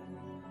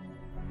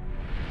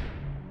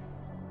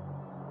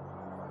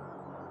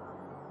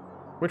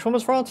 Which one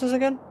was Francis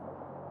again?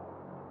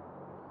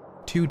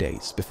 2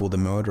 days before the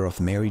murder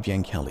of Mary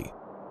Jane Kelly,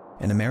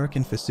 an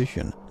American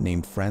physician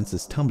named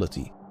Francis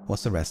Tumblety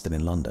was arrested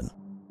in London.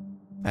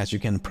 As you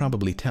can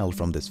probably tell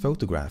from this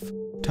photograph,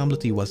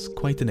 Tumblety was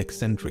quite an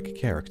eccentric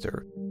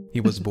character.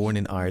 He was born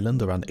in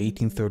Ireland around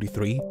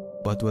 1833,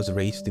 but was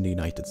raised in the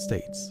United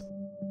States.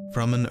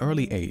 From an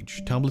early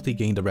age, Tumblety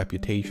gained a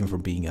reputation for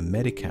being a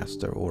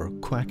medicaster or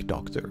quack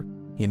doctor.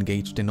 He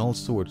engaged in all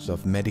sorts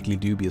of medically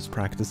dubious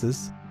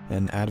practices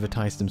and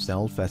advertised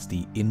himself as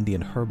the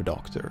Indian herb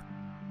doctor.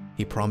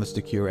 He promised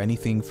to cure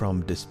anything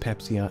from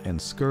dyspepsia and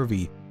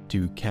scurvy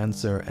to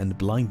cancer and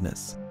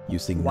blindness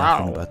using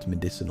nothing but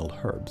medicinal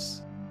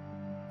herbs.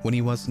 When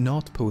he was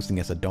not posing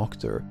as a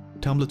doctor,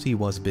 Tumblety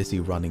was busy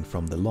running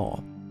from the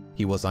law.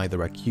 He was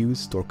either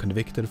accused or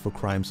convicted for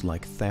crimes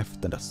like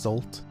theft and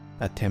assault,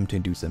 attempt to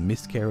induce a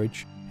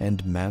miscarriage,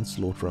 and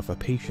manslaughter of a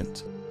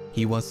patient.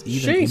 He was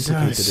even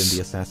implicated in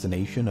the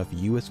assassination of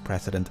US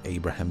President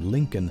Abraham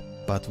Lincoln,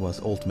 but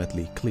was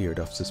ultimately cleared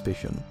of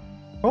suspicion.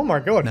 Oh my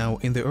god. Now,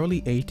 in the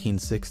early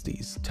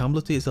 1860s,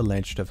 Tumblety is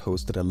alleged to have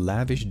hosted a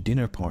lavish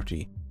dinner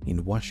party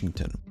in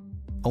Washington.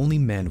 Only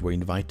men were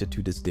invited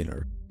to this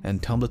dinner,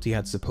 and Tumblety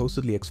had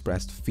supposedly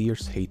expressed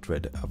fierce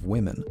hatred of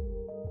women.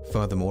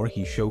 Furthermore,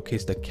 he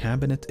showcased a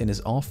cabinet in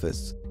his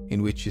office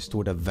in which he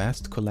stored a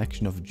vast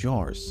collection of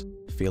jars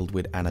filled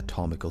with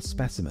anatomical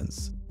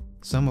specimens,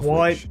 some of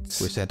which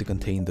were said to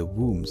contain the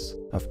wombs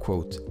of,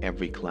 quote,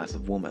 every class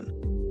of woman.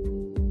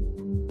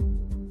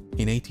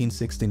 In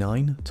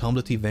 1869,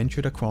 Tumblety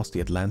ventured across the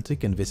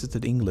Atlantic and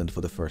visited England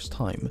for the first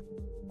time.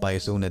 By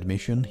his own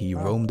admission, he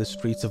roamed the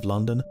streets of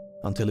London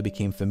until he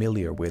became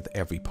familiar with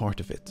every part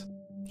of it.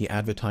 He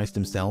advertised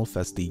himself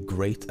as the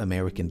Great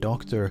American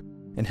Doctor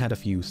and had a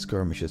few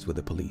skirmishes with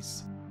the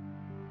police.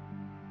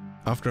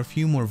 After a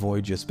few more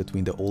voyages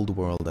between the old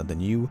world and the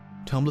new,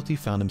 Tumblety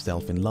found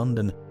himself in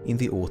London in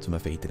the autumn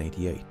of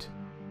 1888.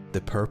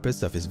 The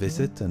purpose of his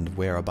visit and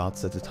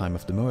whereabouts at the time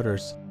of the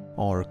murders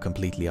are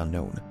completely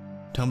unknown.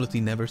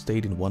 Tumblety never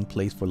stayed in one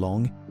place for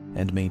long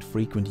and made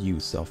frequent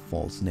use of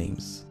false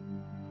names.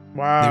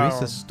 There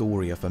is a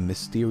story of a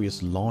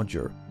mysterious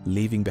lodger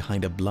leaving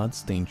behind a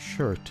blood-stained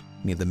shirt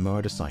near the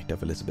murder site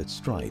of Elizabeth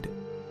Stride.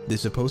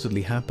 This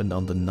supposedly happened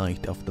on the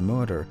night of the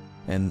murder,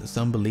 and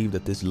some believe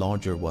that this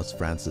lodger was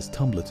Francis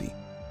Tumblety.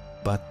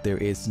 But there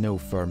is no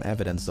firm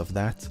evidence of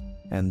that,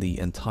 and the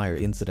entire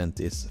incident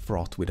is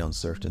fraught with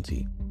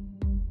uncertainty.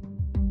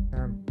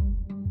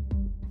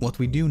 What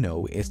we do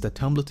know is that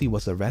Tumblety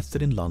was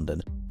arrested in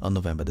London on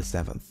November the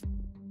 7th.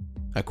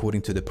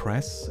 According to the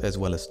press, as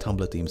well as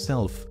Tumblety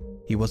himself,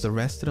 he was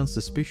arrested on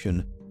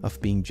suspicion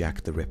of being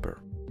Jack the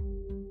Ripper.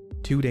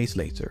 2 days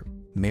later,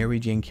 Mary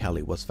Jane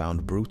Kelly was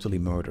found brutally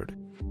murdered,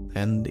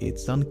 and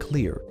it's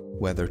unclear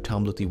whether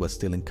Tumblety was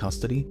still in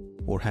custody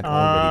or had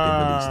already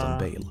been released on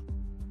bail.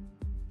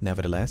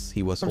 Nevertheless,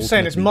 he was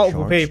ultimately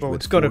charged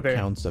with 4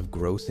 counts of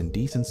gross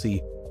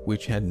indecency,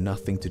 which had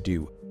nothing to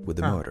do with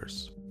the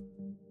murders.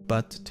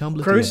 But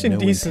Tumblety had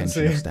no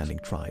intention of standing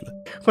trial.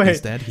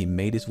 Instead, he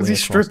made his way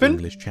across the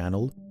English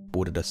Channel,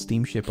 boarded a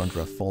steamship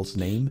under a false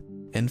name,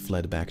 and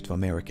fled back to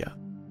America.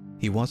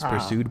 He was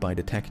pursued by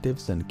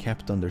detectives and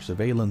kept under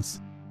surveillance,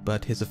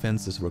 but his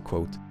offenses were,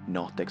 quote,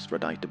 not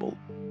extraditable.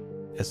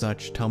 As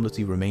such,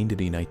 Tumblety remained in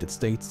the United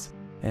States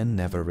and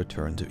never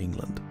returned to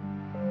England.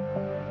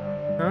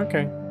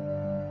 Okay.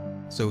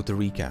 So to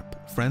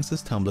recap,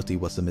 Francis Tumblety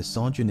was a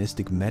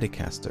misogynistic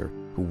medicaster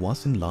who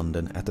was in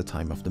London at the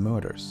time of the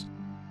murders.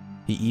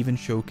 He even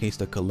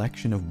showcased a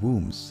collection of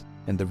wombs,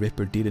 and the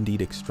Ripper did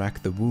indeed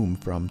extract the womb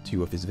from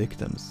 2 of his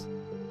victims.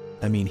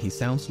 I mean, he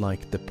sounds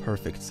like the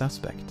perfect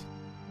suspect.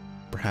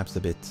 Perhaps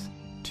a bit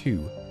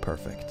too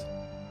perfect.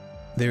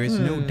 There is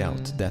no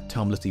doubt that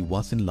Tumblety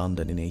was in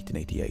London in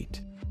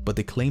 1888, but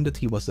the claim that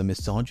he was a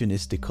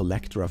misogynistic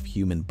collector of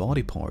human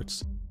body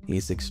parts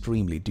is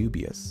extremely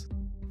dubious.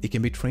 It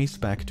can be traced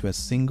back to a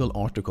single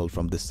article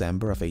from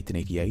December of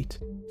 1888,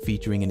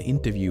 featuring an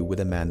interview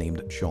with a man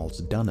named Charles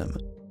Dunham.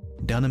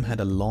 Dunham had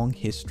a long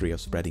history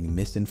of spreading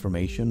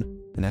misinformation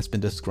and has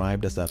been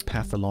described as a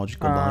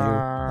pathological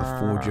liar, a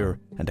forger,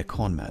 and a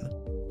conman.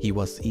 He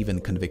was even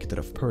convicted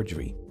of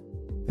perjury.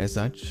 As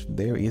such,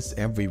 there is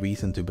every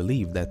reason to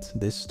believe that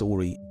this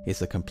story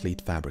is a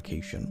complete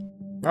fabrication.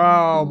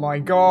 Oh my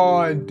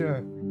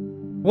god.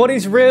 What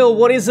is real?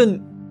 What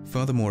isn't?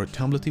 Furthermore,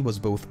 Tumblety was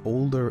both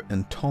older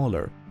and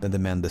taller than the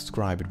men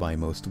described by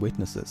most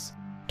witnesses.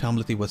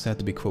 Tumblety was said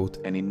to be, quote,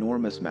 an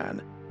enormous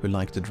man who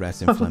liked to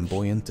dress in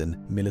flamboyant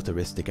and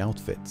militaristic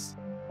outfits.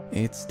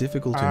 It's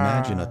difficult to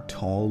imagine a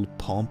tall,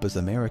 pompous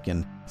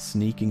American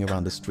sneaking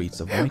around the streets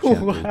of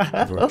Whitechapel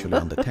virtually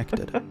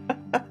undetected.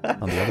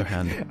 On the other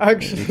hand,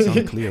 it's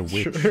unclear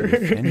which,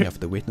 if any, of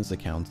the witness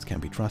accounts can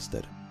be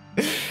trusted.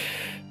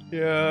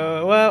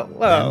 Yeah, well.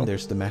 Then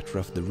there's the matter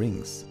of the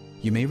rings.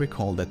 You may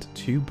recall that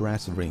 2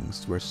 brass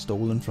rings were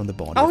stolen from the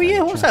body. Oh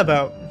yeah, what's that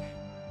about?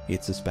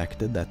 It's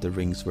suspected that the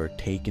rings were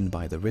taken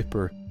by the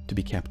Ripper to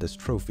be kept as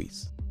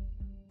trophies.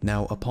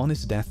 Now, upon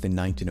his death in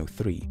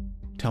 1903,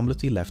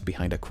 Tumblety left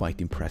behind a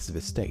quite impressive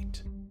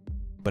estate.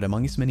 But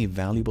among his many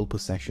valuable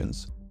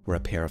possessions were a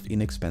pair of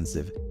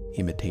inexpensive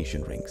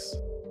imitation rings.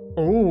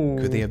 Ooh.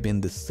 Could they have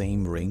been the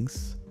same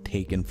rings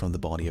taken from the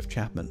body of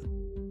Chapman?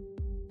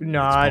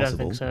 No, I don't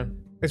think so.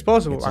 It's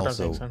possible. It's I don't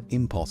also think so.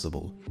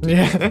 Impossible.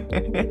 Yeah.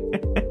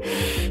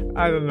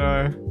 I don't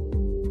know.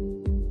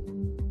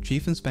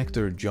 Chief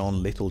Inspector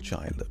John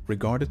Littlechild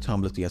regarded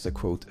Tumblety as a,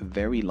 quote,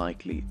 very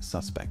likely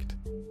suspect.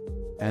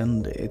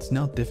 And it's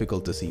not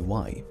difficult to see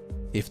why.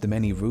 If the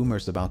many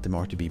rumors about him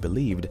are to be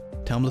believed,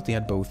 Tumblety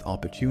had both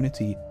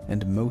opportunity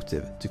and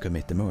motive to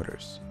commit the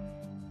murders.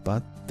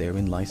 But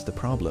therein lies the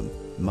problem.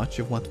 Much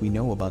of what we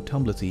know about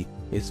Tumblety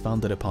is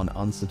founded upon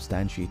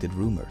unsubstantiated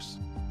rumors.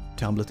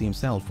 Tumblety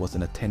himself was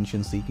an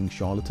attention-seeking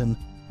charlatan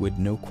with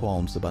no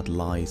qualms about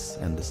lies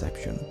and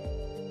deception.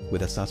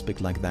 With a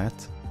suspect like that,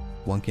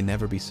 one can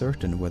never be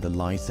certain where the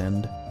lies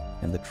end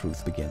and the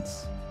truth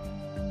begins.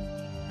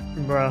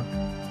 Bruh.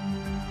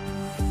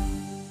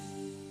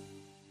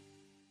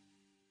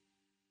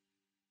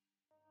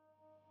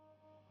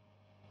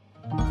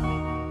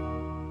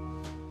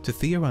 To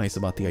theorize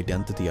about the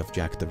identity of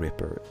Jack the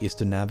Ripper is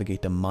to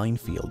navigate a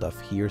minefield of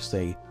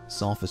hearsay,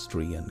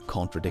 sophistry, and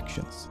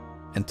contradictions.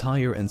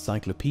 Entire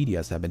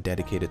encyclopedias have been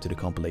dedicated to the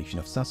compilation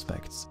of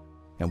suspects,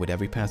 and with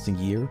every passing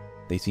year,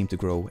 they seem to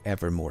grow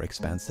ever more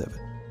expansive.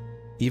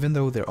 Even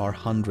though there are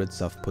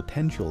hundreds of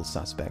potential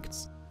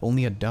suspects,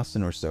 only a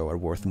dozen or so are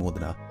worth more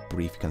than a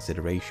brief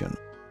consideration.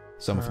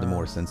 Some of the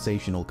more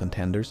sensational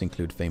contenders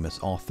include famous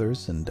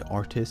authors and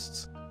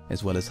artists,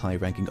 as well as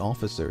high-ranking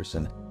officers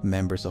and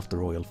members of the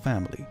royal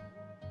family.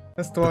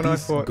 That's the one I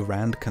thought. These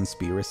grand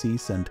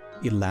conspiracies and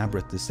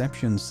elaborate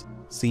deceptions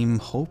seem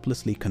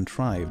hopelessly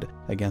contrived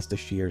against the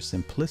sheer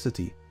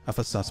simplicity of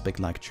a suspect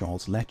like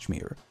Charles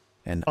Lechmere,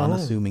 an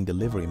unassuming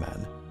delivery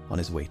man on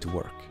his way to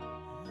work.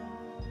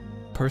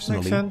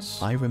 Personally,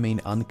 I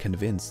remain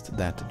unconvinced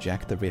that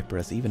Jack the Ripper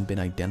has even been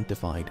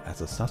identified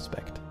as a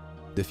suspect.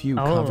 The few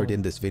covered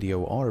in this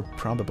video are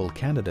probable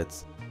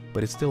candidates,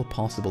 but it's still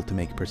possible to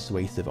make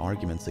persuasive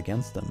arguments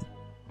against them.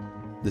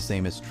 The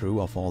same is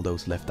true of all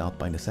those left out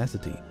by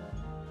necessity.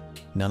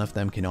 None of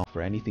them can offer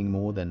anything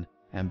more than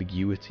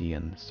ambiguity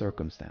and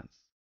circumstance.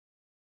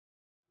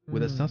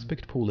 With a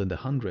suspect pool in the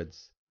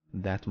hundreds,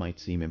 that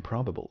might seem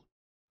improbable.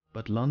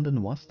 But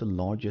London was the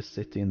largest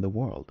city in the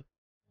world,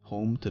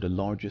 home to the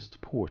largest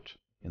port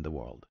in the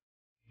world.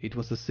 It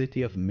was a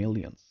city of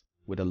millions,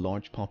 with a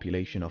large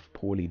population of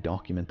poorly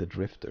documented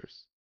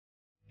drifters.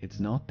 It's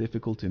not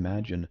difficult to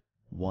imagine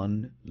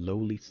one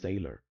lowly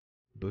sailor,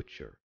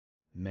 butcher,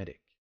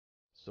 medic,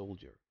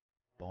 soldier,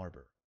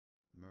 barber,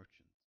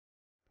 merchant,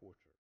 porter,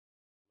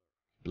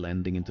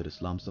 blending into the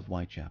slums of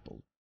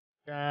Whitechapel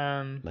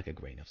like a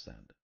grain of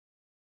sand.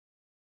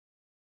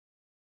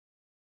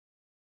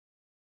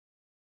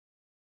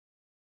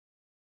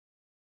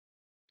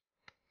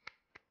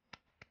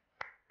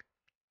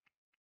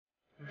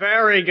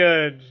 Very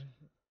good.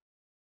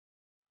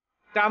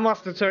 That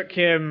must have took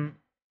him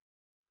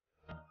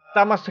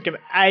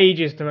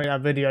ages to make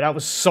that video. That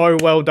was so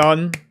well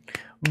done.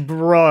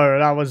 Bro,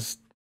 that was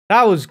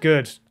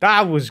good.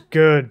 That was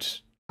good.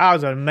 That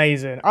was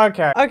amazing.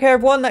 Okay,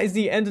 everyone, that is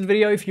the end of the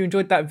video. If you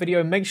enjoyed that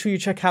video, make sure you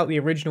check out the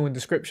original in the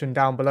description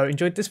down below.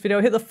 Enjoyed this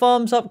video, hit the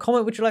thumbs up,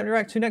 comment what you'd like me to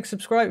react to next,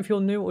 subscribe if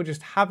you're new or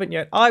just haven't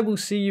yet. I will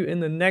see you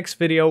in the next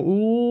video.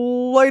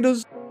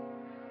 Laters.